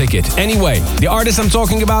yourself a ticket. Anyway, the artist I'm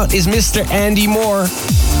talking about is Mr. Andy Moore.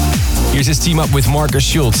 Here's his team up with Marcus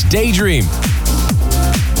Schultz. Daydream.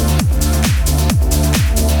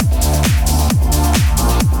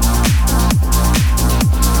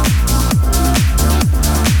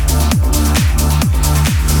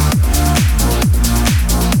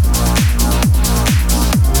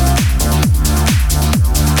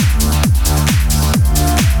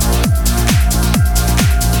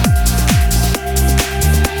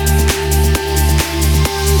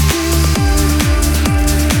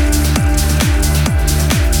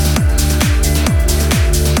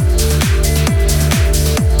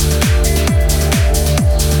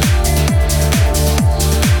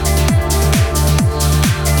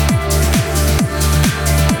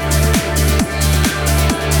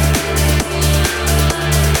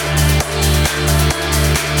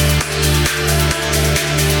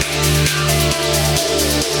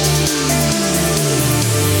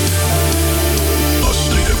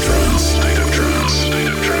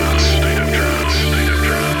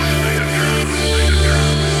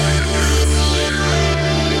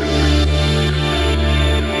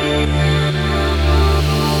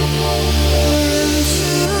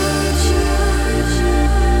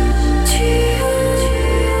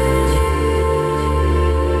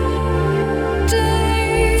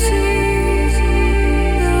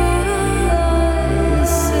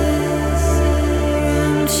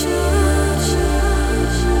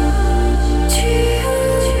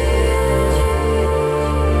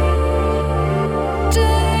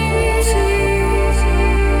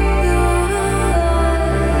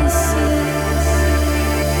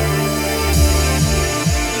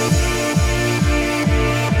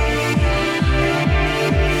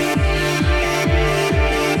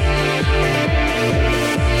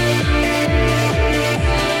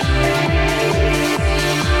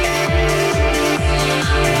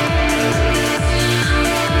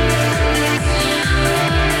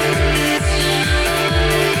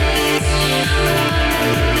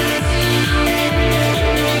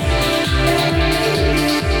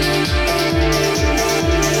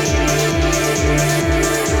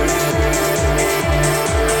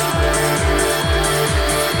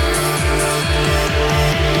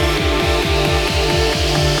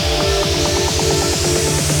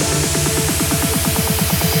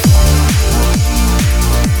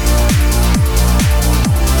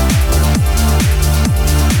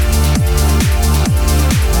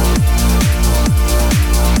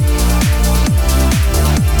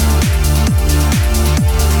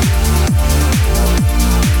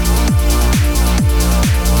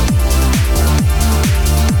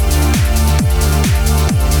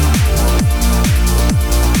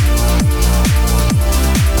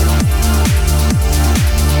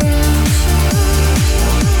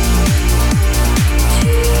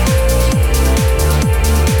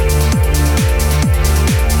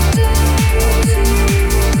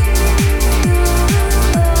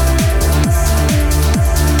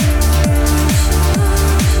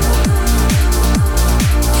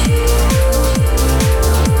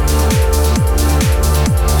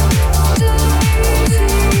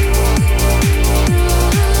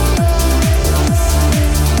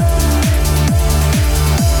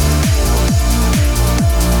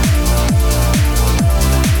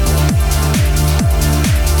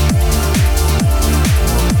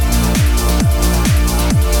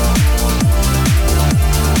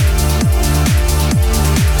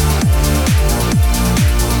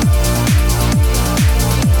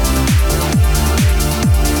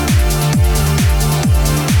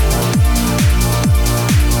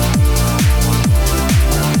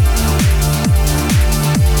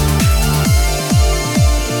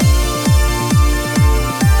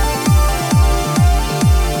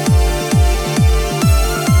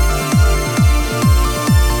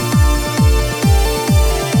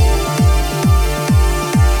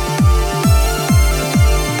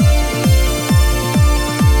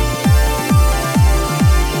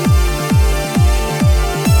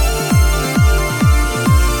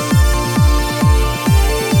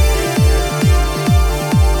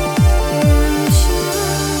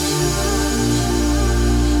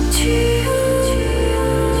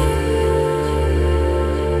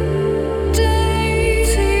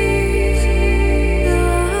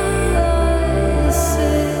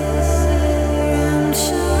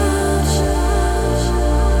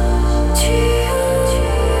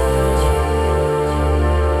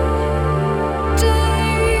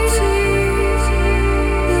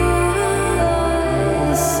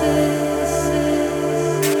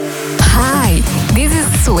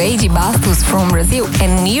 Luigi Bastos from Brazil,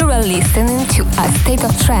 and you are listening to A State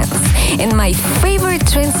of Trance. And my favorite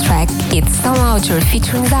trance track is Tom Alger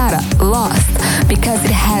featuring Zara, Lost, because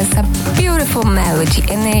it has a beautiful melody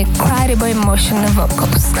and incredible emotional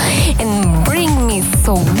vocals, and bring me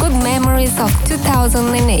so good memories of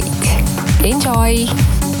 2008. Enjoy!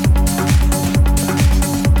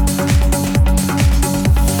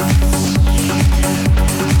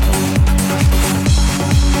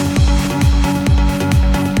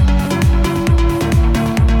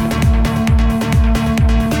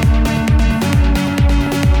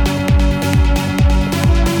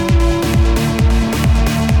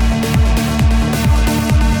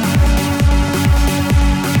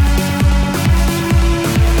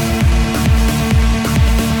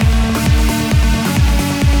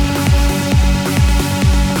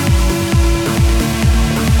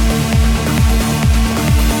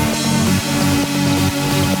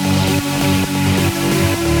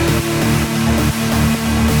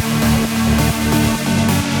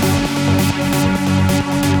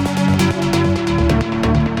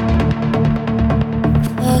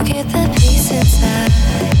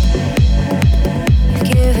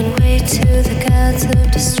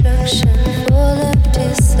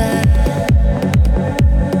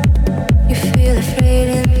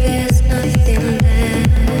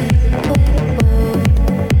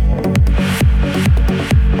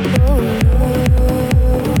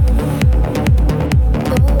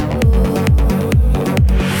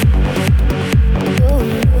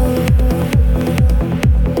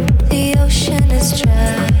 The ocean is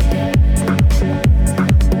dry.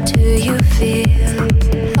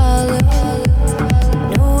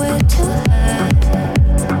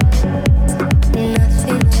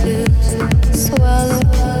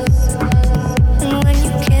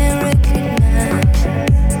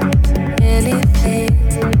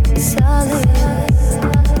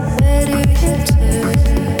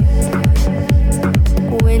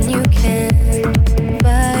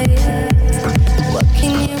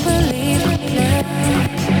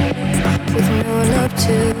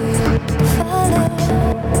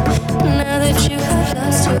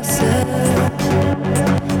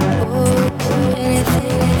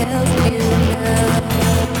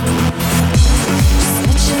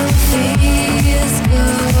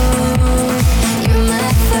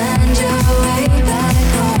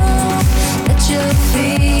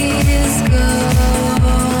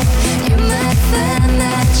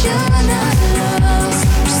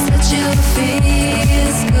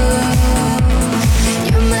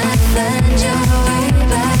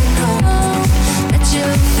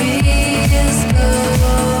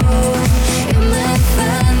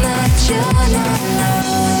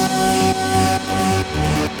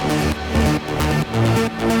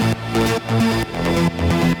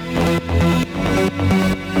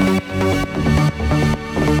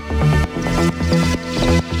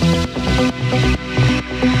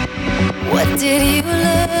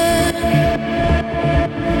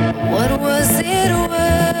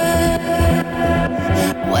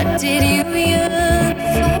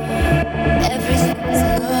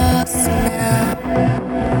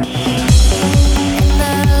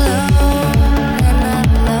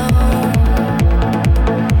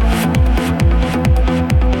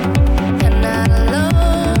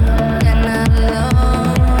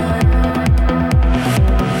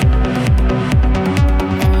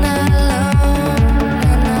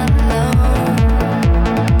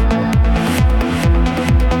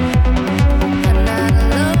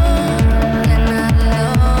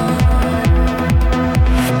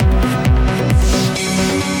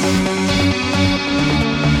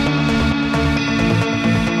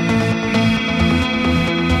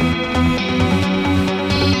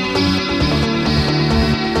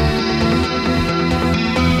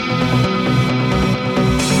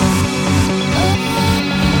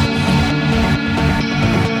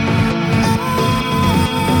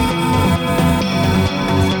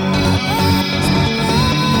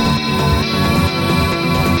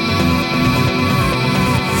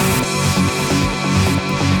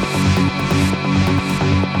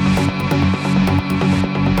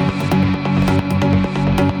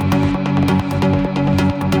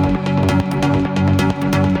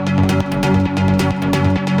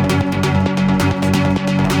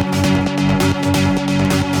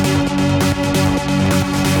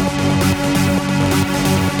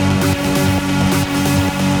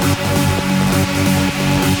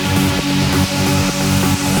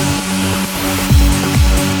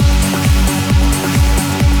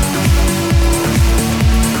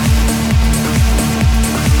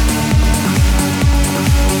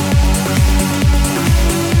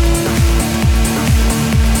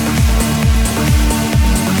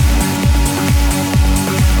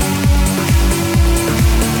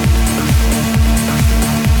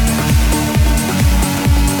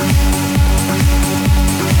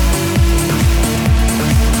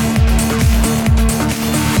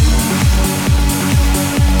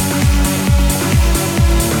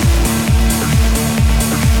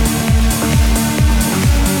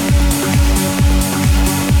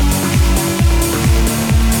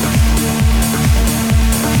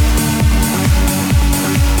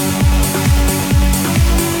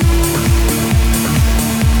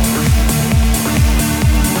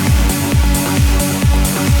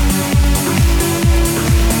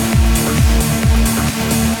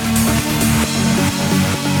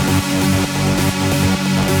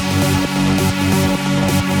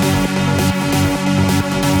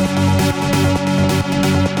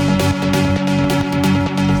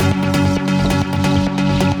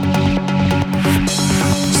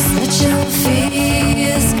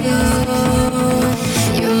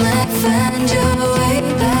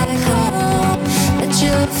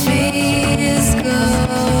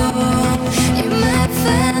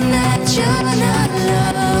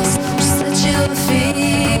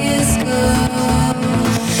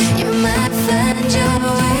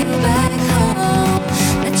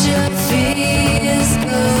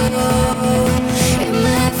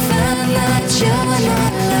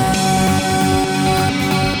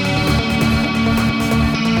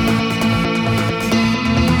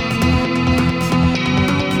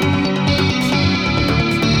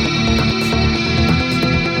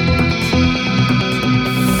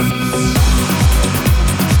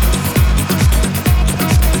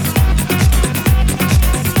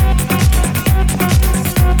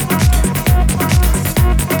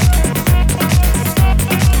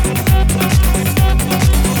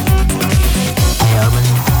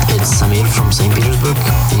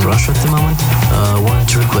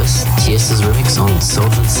 Trace's remix on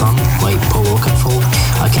Southern Sun by Paul Oakenfold.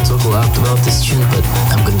 I can talk a lot about this tune, but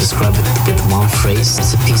I'm gonna describe it with one phrase.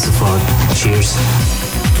 It's a piece of art. Cheers.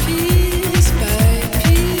 I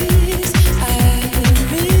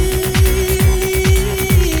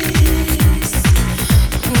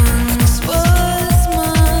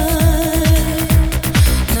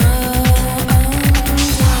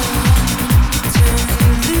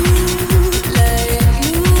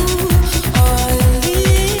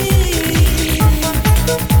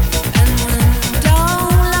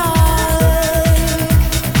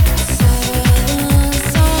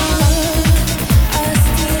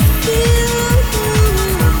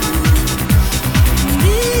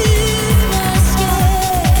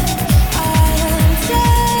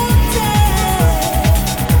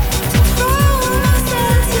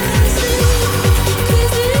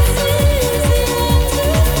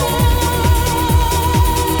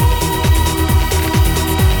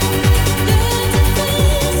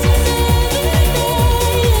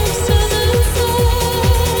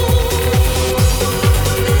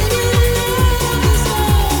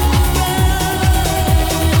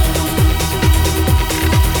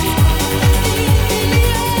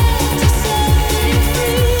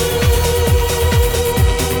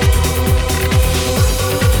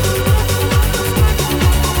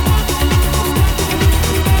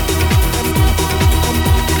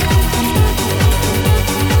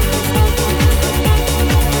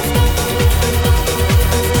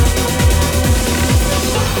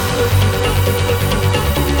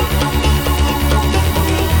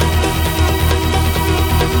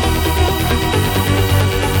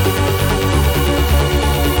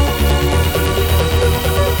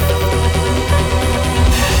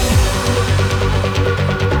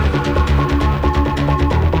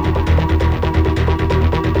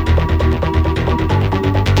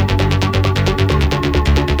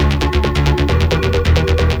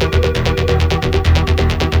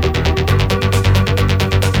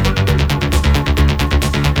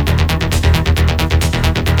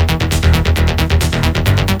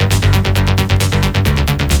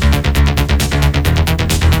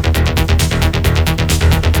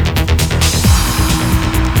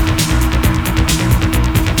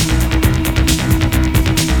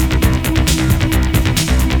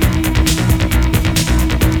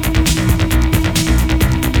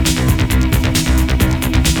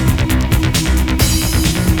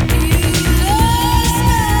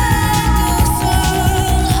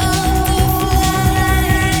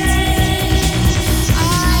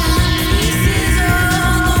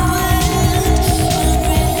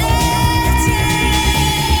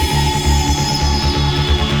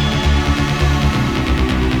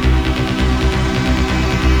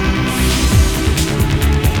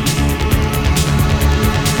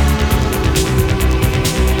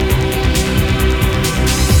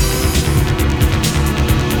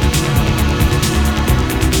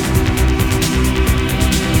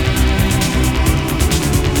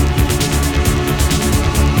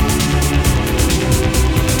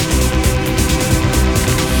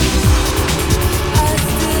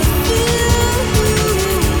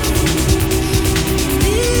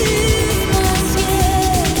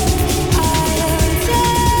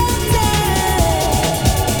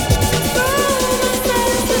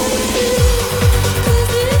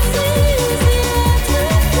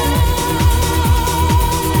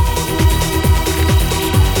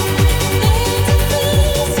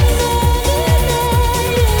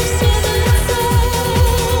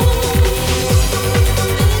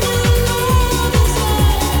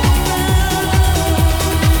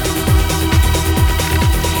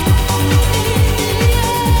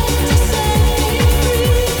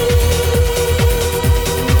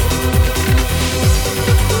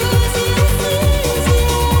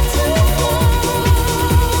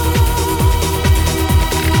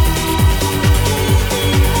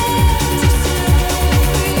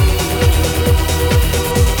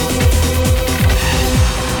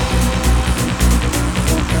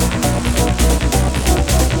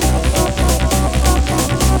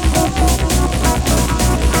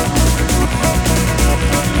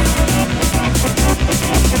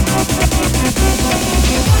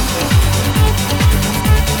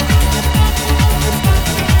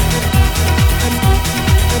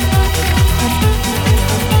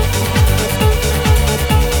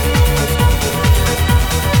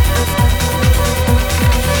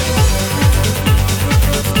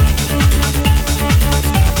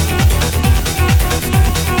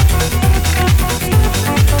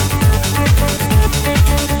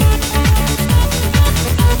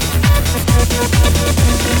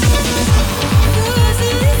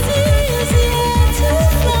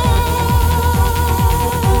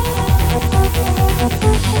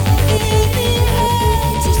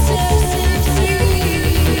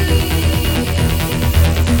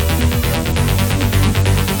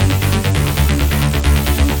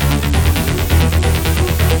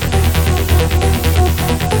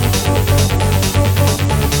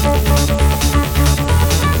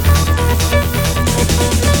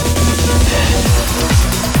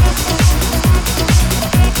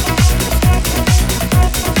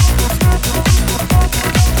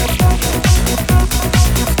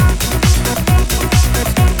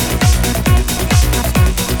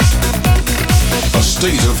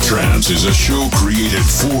State of Trance is a show created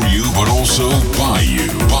for you, but also by you.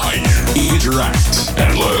 Interact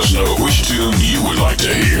and let us know which tune you would like to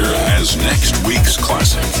hear as next week's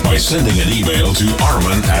classic by sending an email to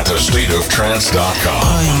armin@astateoftrance.com.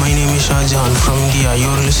 Hi, my name is Shahjahan from India.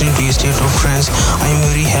 You're listening to State of Trance. I'm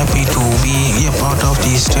very happy to be a part of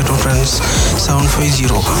the State of Trance 750.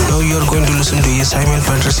 Now you're going to listen to Simon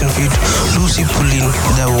Patterson feat Lucy Pullin,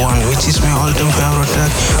 The One, which is my all-time favorite track.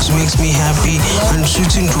 It makes me happy and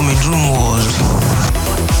switching to my dream world.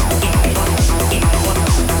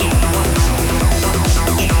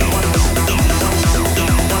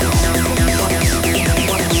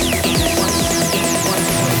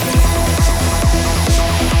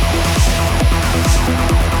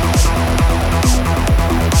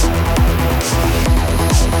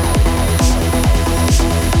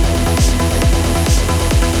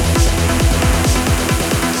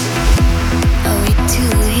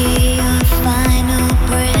 Final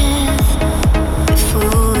breath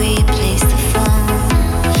before we place the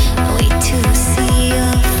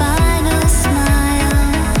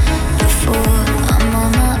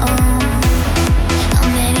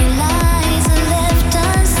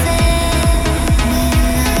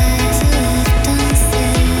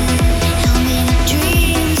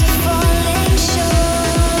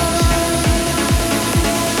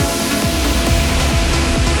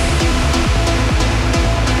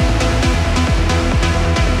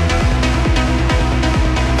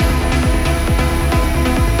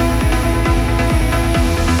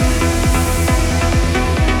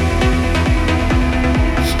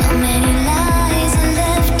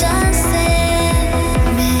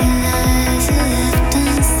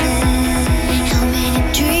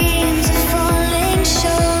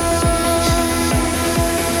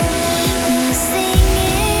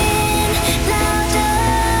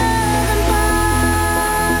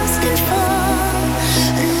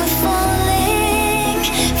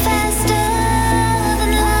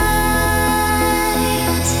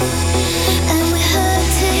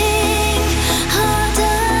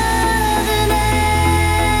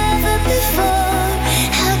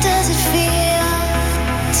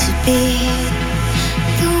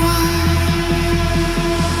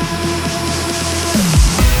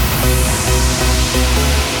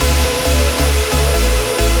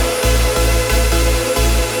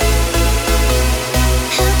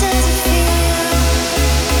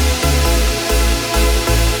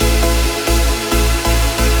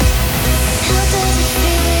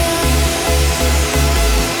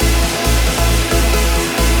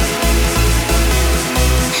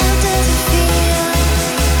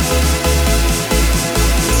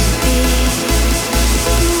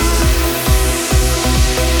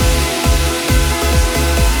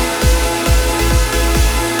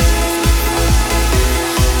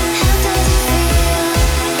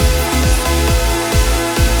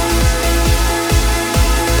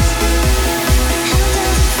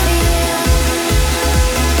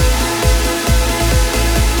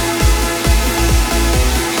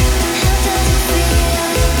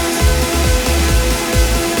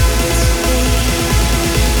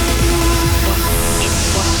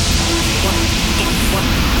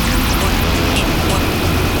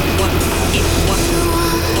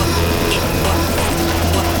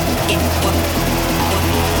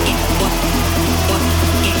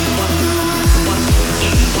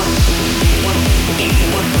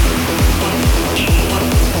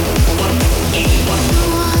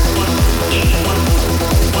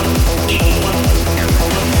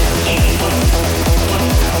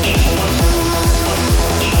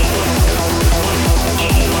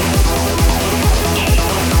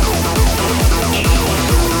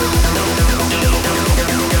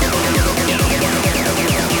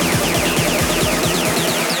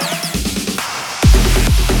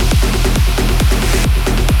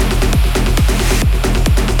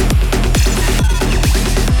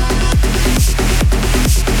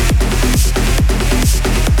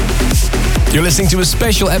You're listening to a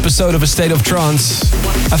special episode of A State of Trance,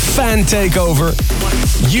 a fan takeover.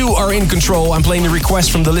 You are in control. I'm playing the requests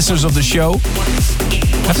from the listeners of the show.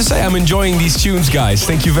 I have to say, I'm enjoying these tunes, guys.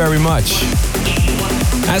 Thank you very much.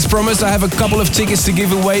 As promised, I have a couple of tickets to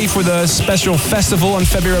give away for the special festival on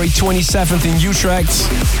February 27th in Utrecht.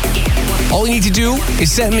 All you need to do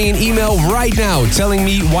is send me an email right now telling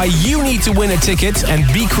me why you need to win a ticket and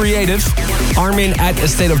be creative.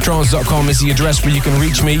 Armin@astateoftrance.com is the address where you can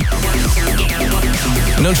reach me.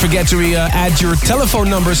 And don't forget to add your telephone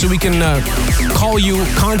number so we can call you,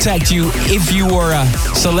 contact you if you were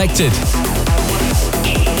selected.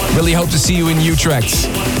 Really hope to see you in Utrecht.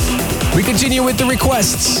 We continue with the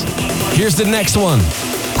requests. Here's the next one.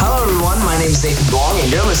 Hello everyone, my name is Nathan Duong and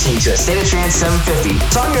you're listening to A State of Trance 750. The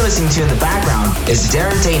song you're listening to in the background is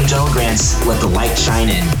Darren Tate and Joe Grant's Let the Light Shine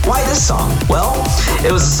In. Why this song? Well, it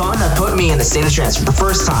was a song that put me in the State of Trance for the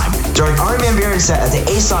first time during Armin van Buuren's set at the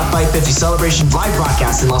ASOT 550 Celebration live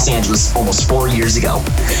broadcast in Los Angeles almost 4 years ago.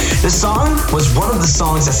 This song was one of the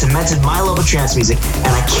songs that cemented my love of trance music,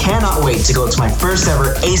 and I cannot wait to go to my first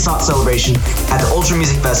ever ASOT celebration at the Ultra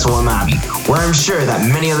Music Festival in Miami, where I'm sure that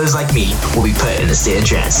many others like me will be put in a state of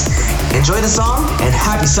trance. Enjoy the song, and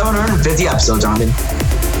happy 750 episode, Jonathan.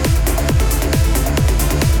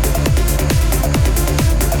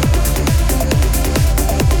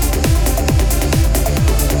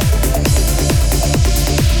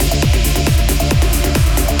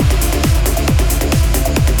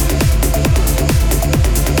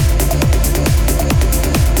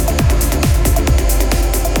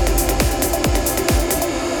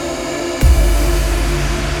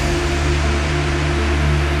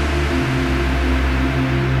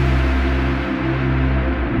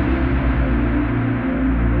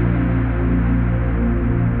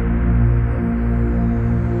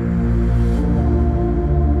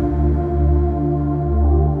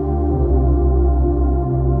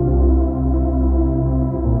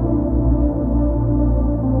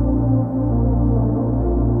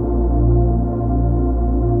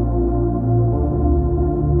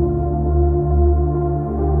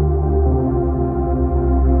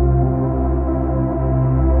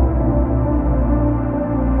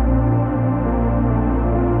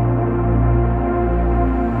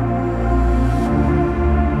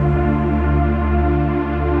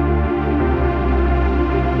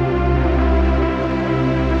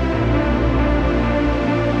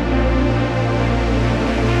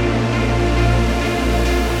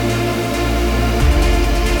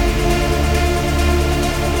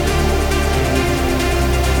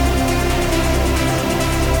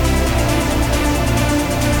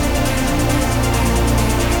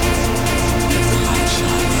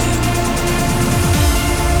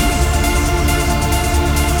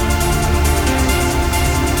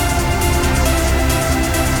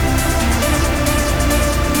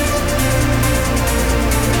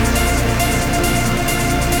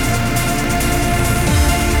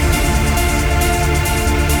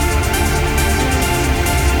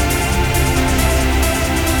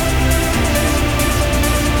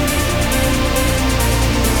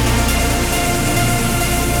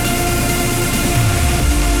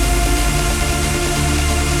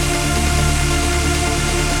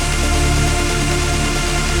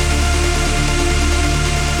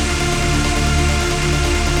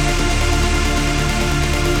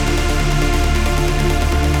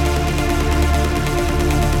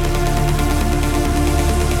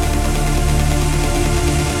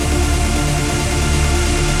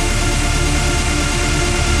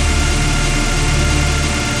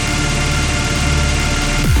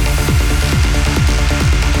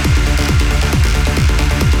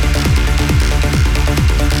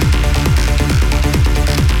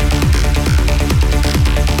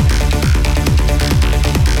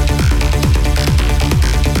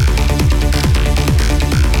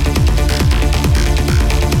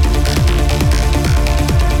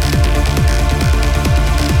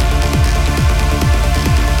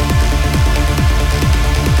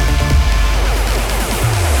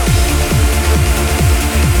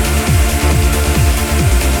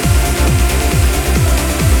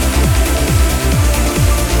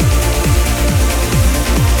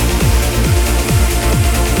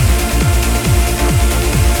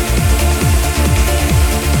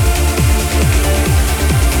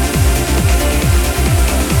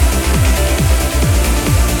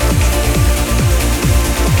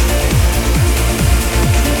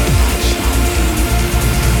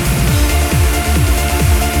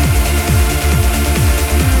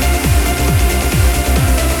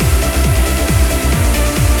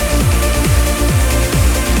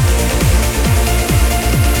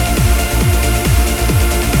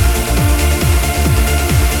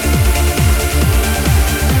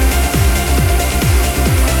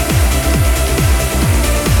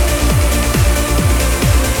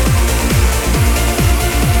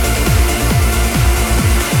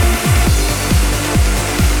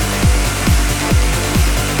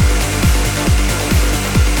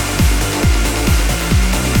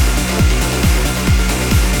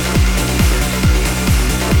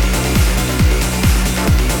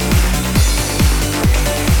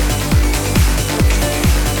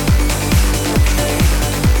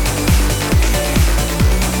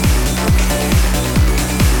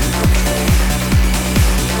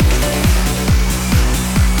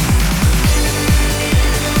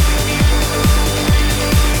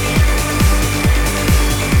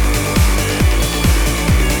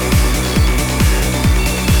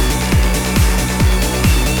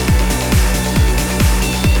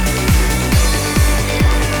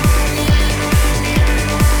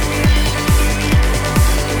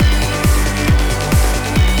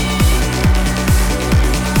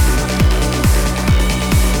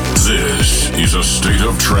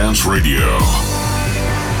 of Trance Radio.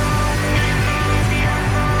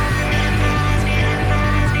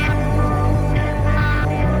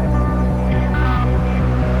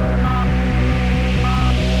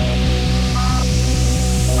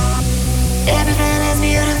 Everything is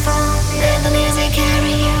beautiful. Let the music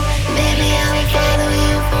carry you. Baby, I will follow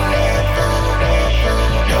you forever.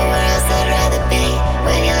 Nowhere else I'd rather be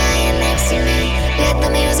when you're lying next to me. Let the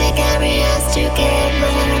music carry us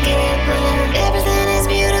together. Everything is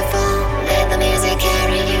beautiful. Let the music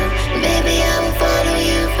carry you. Baby, I will follow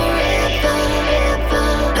you forever.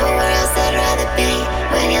 Nowhere else I'd rather be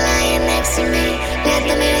when you're lying next to me. Let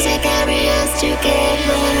the music carry us together.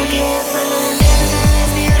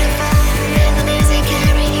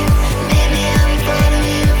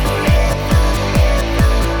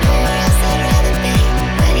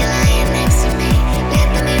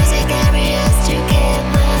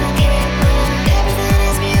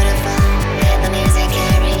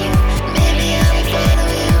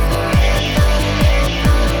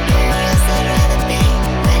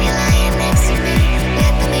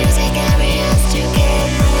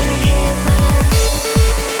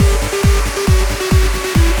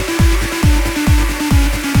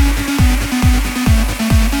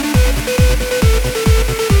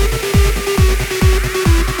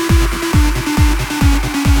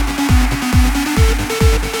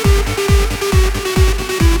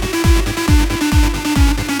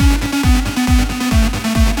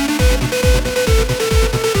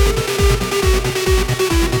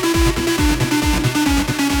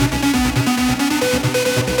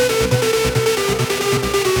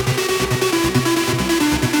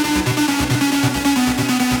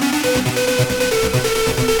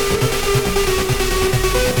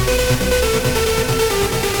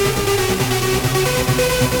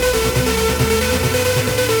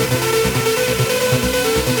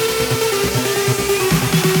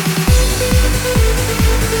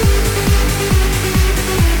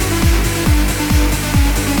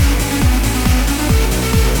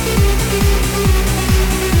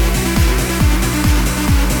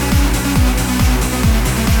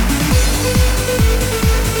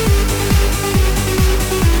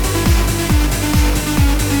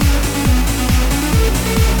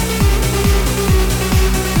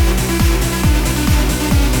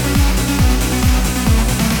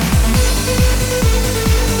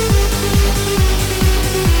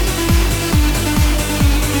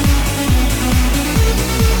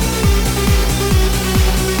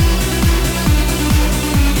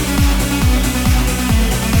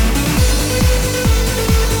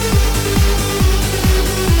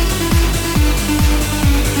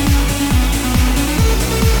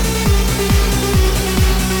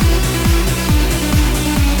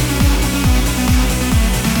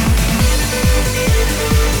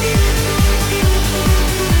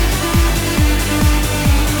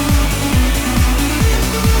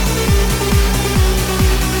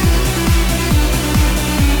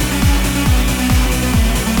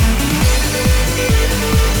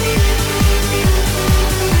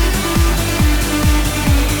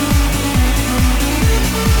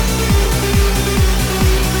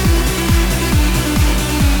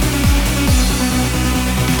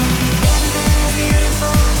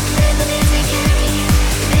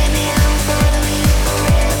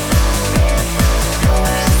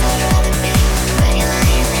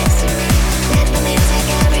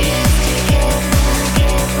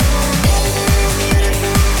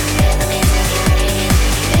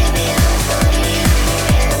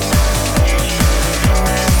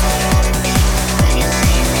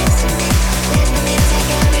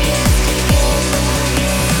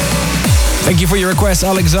 Thank you for your request,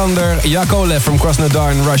 Alexander Yakolev from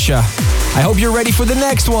Krasnodar in Russia. I hope you're ready for the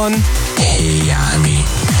next one. Hey, Army.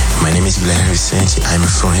 My name is Guilherme Vicente. I'm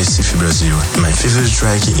from Recife, Brazil. My favorite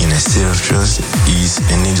track in A State of Trance is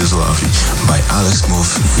An Angel's Love by Alex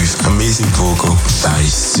Murphy with amazing vocal by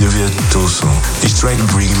Sylvia Tolson. This track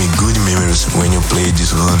brings me good memories when you play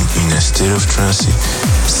this one in A State of Trance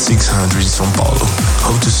 600 in São Paulo.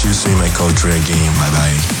 Hope to see you soon in my culture again. Bye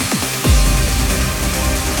bye.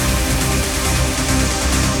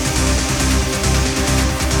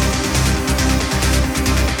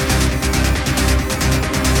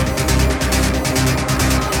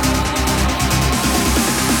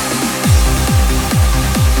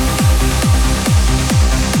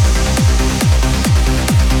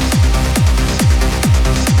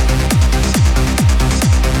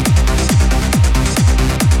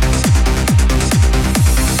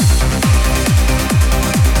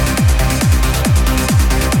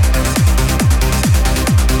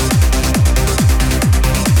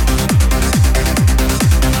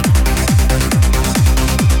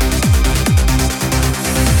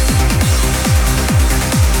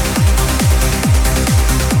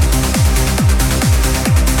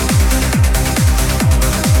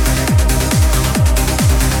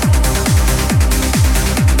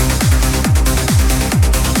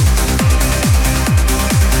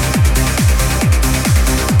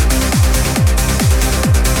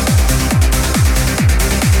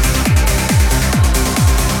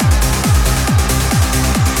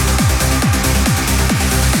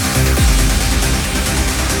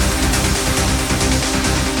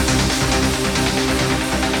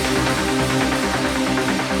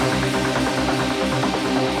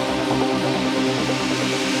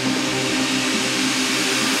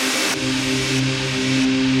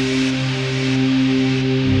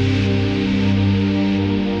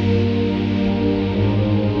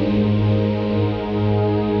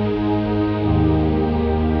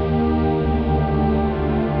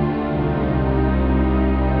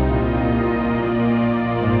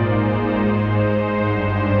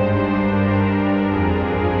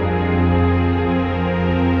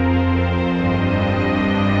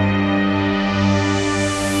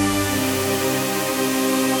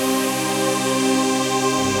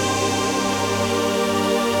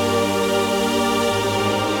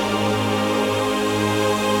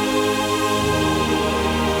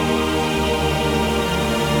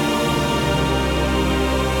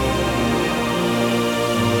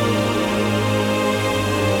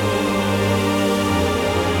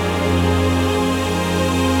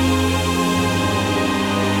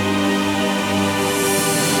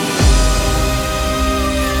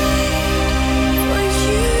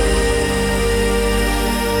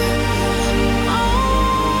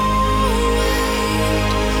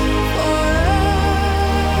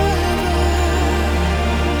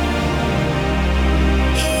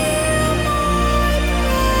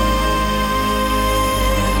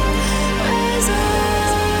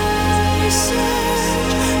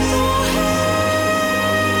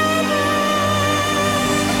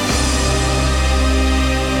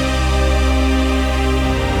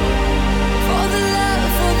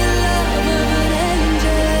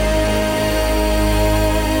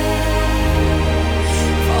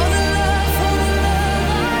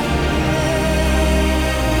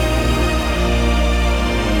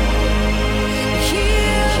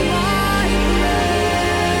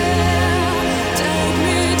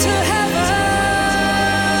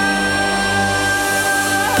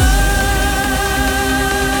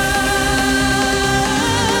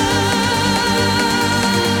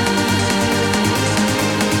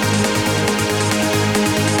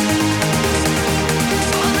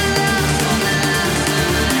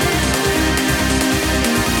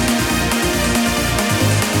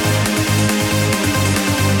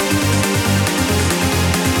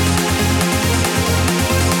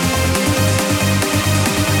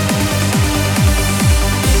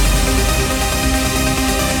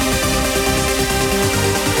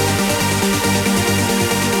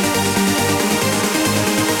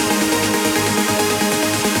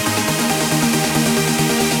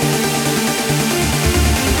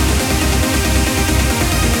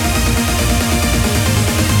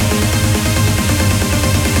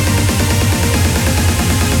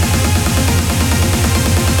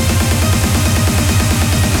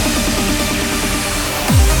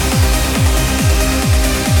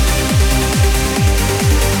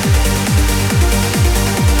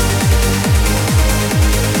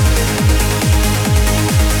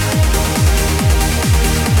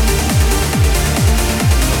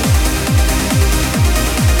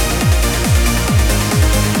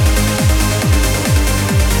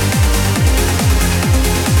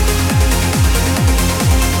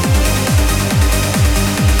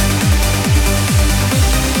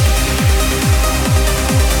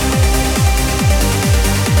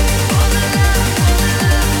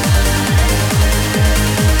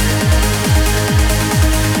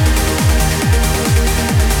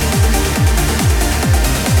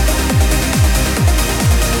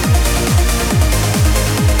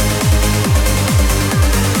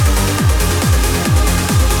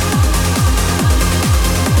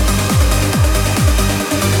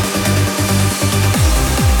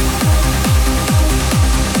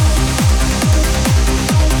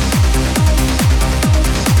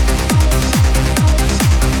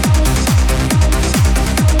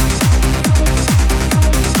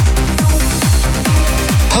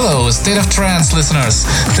 a State of Trance listeners.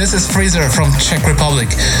 This is Freezer from Czech Republic.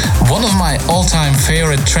 One of my all-time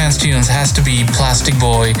favorite trance tunes has to be Plastic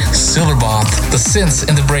Boy, Silverbath. The synths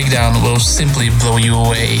in the breakdown will simply blow you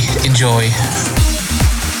away. Enjoy.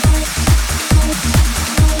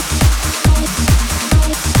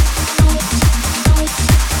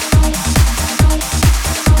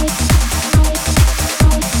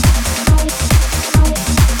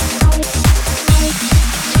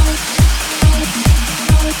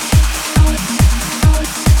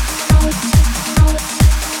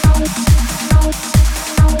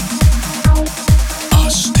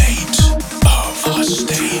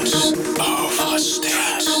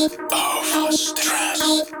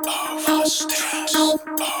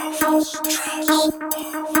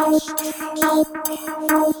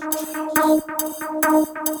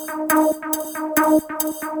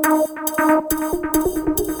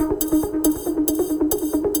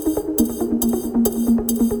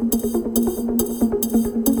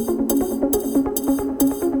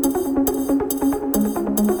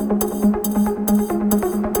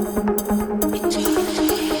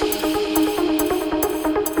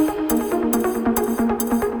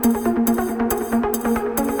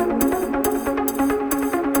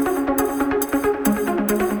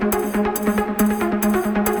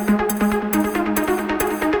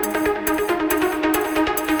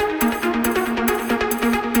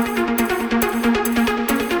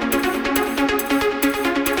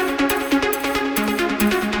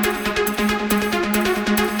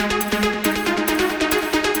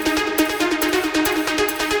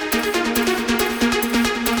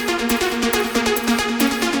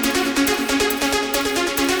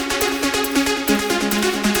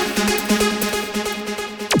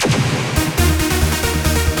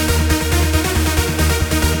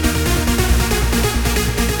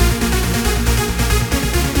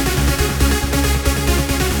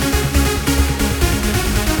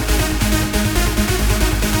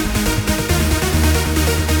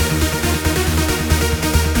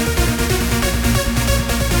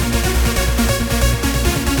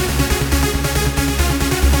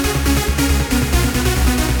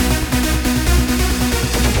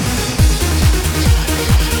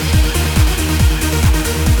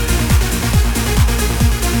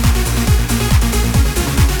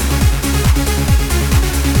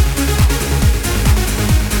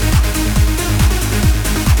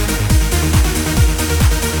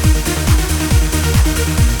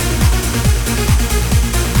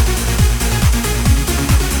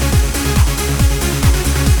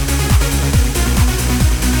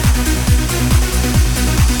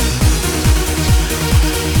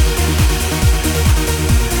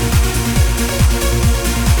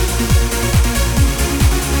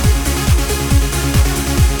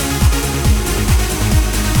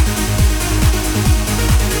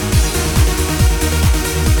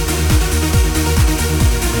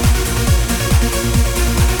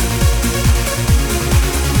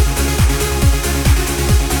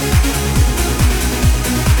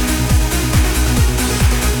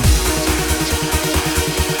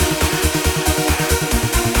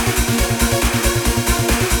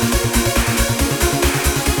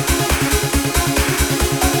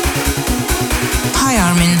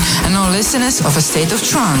 Listeners of A State of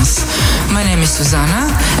Trance. My name is Susanna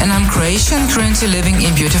and I'm Croatian, currently living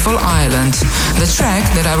in beautiful Ireland. The track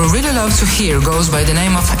that I would really love to hear goes by the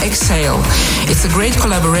name of Exhale. It's a great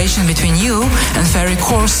collaboration between you and Ferry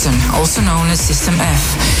Corsten, also known as System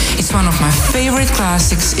F. It's one of my favorite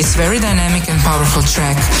classics. It's very dynamic and powerful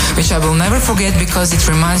track, which I will never forget because it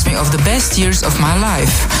reminds me of the best years of my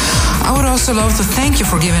life. I would also love to thank you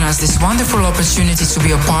for giving us this wonderful opportunity to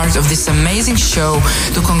be a part of this amazing show,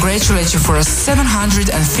 to congratulate you for a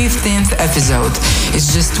 715th episode.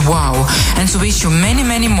 It's just wow. And to wish you many,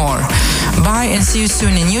 many more. Bye and see you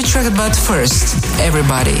soon in new track. But first,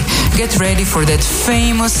 everybody, get ready for that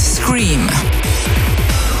famous scream.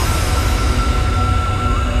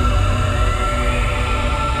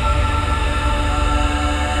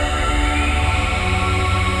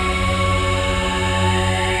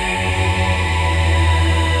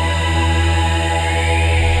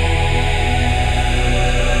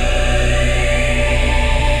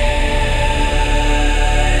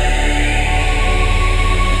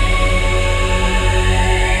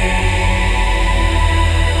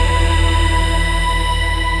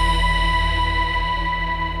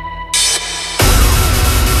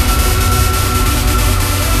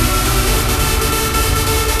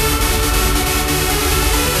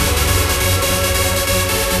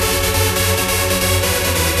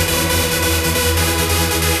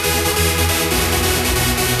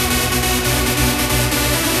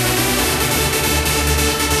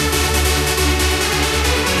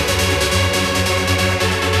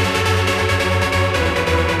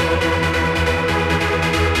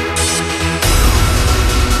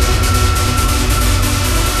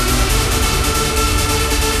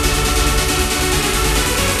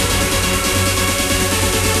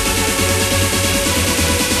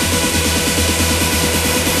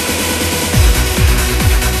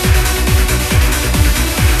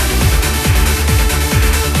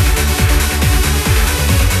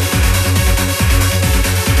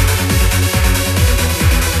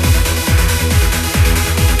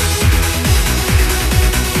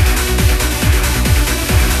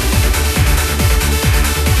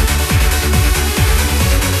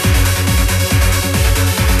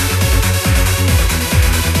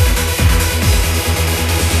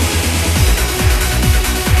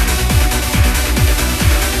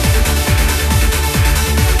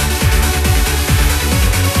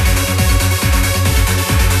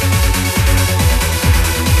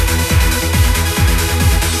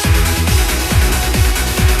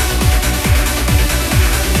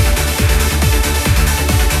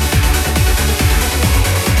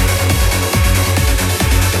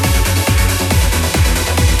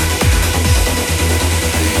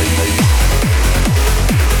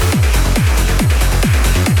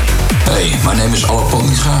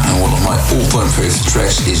 Alaponica, and one of my all-time favorite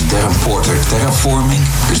tracks is Darren Porter, Terraforming,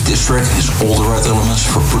 because this track has all the right elements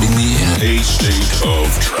for putting me in a state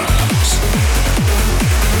of trance.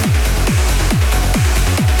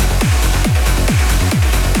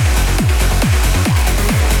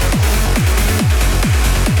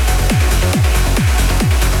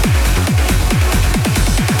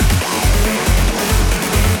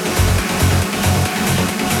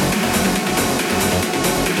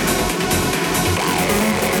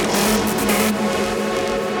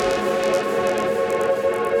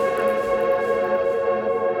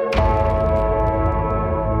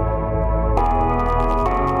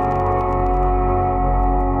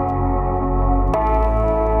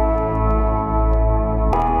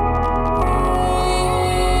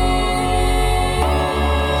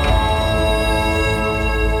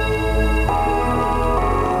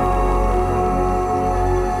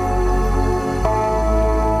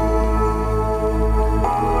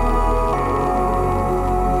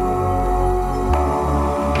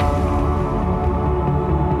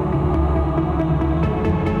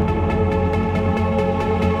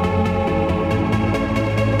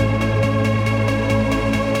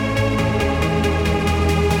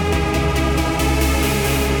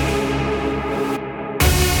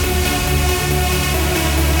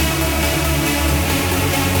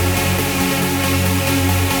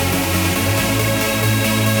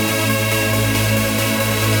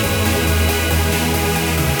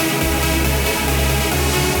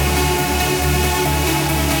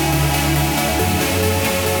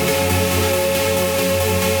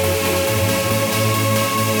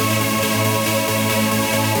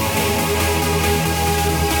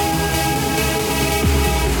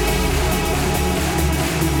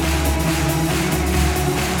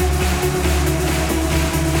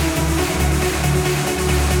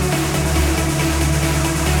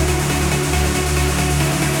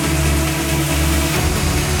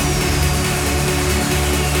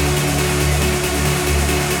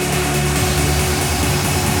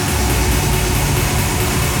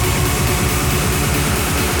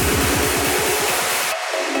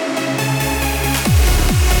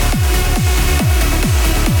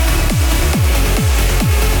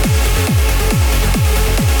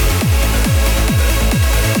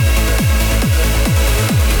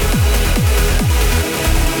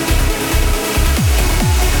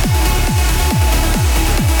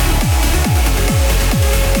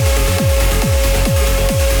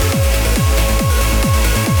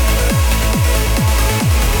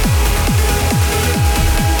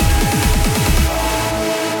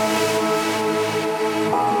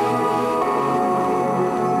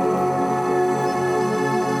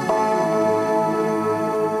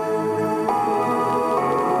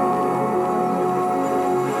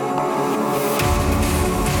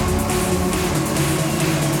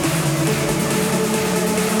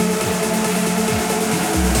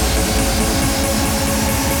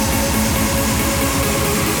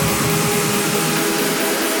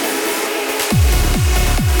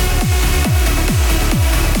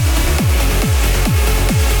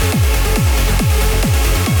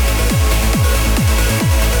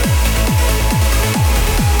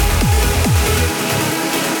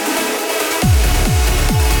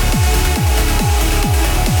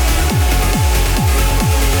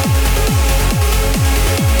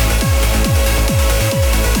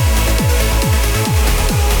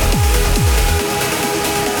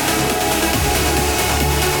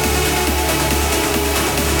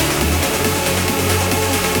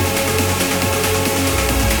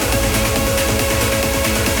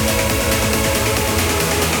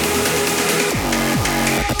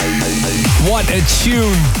 What a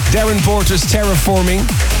tune. Darren Porter's Terraforming.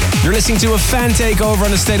 You're listening to a fan takeover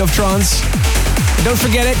on the State of Trance. And don't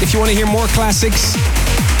forget it, if you want to hear more classics,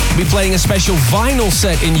 we'll be playing a special vinyl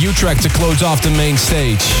set in Utrecht to close off the main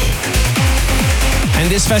stage.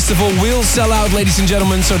 And this festival will sell out, ladies and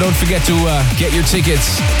gentlemen, so don't forget to get your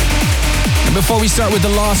tickets. And before we start with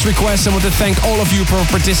the last request, I want to thank all of you for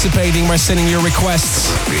participating by sending your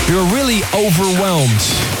requests. We were really overwhelmed.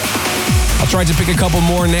 I'll try to pick a couple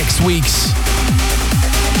more next week's.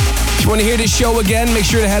 If you want to hear this show again, make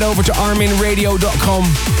sure to head over to arminradio.com.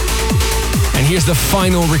 And here's the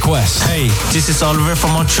final request. Hey, this is Oliver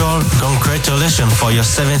from Montreal. Congratulations for your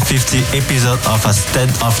 750 episode of A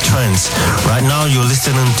State of Trance. Right now you're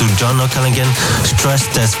listening to John O'Callaghan Stress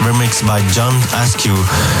Test remix by John Askew.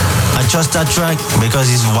 I chose that track because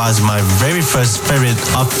it was my very first favorite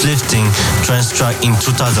uplifting trance track in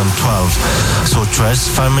 2012. So Trance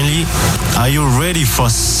family, are you ready for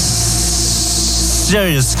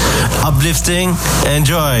serious uplifting?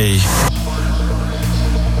 Enjoy!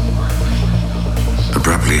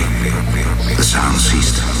 sound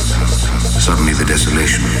ceased. Suddenly the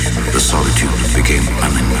desolation, the solitude became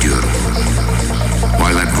unendurable.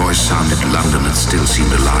 While that voice sounded, London had still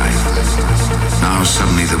seemed alive. Now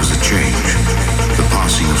suddenly there was a change, the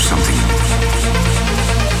passing of something.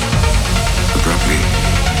 Abruptly,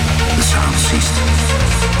 the sound ceased.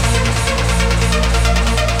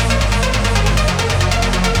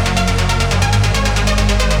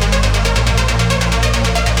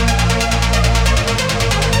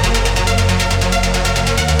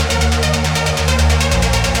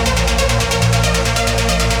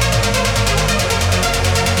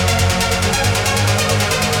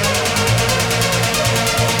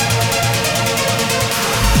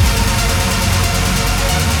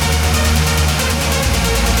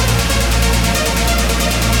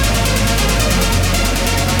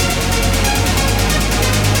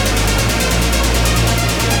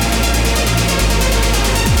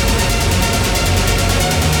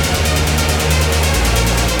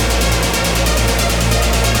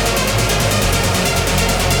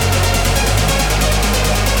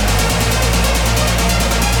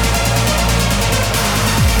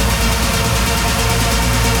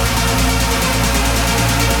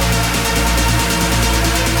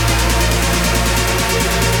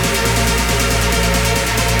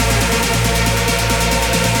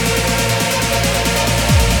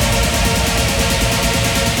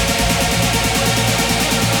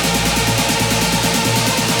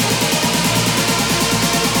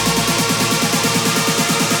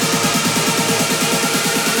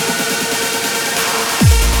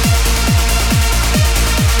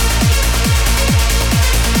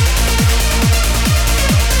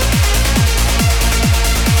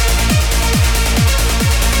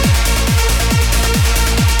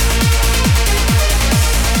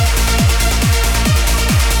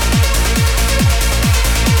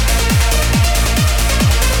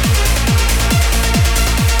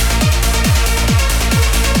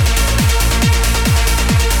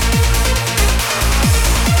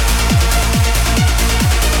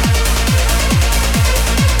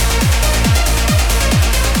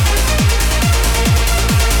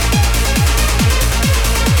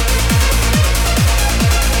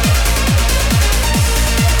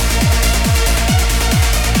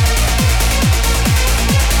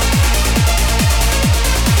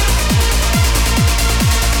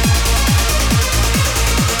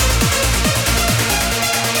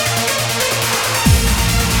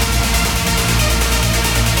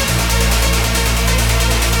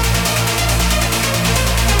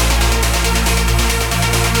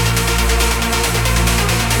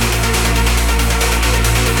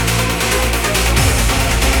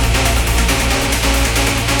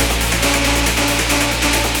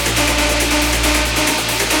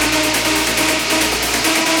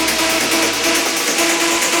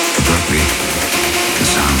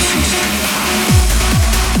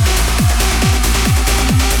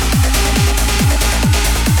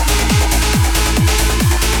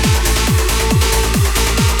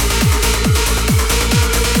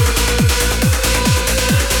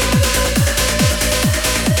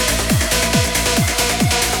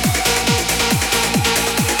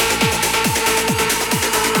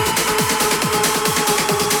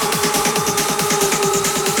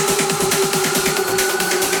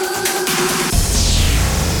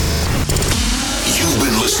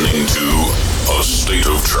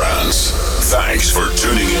 Thanks for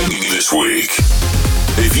tuning in this week.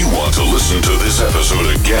 If you want to listen to this episode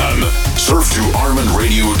again, surf to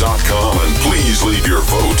ArminRadio.com and please leave your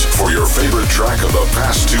vote for your favorite track of the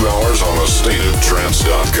past 2 hours on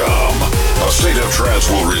AstateOfTrance.com. A State of Trance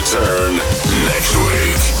will return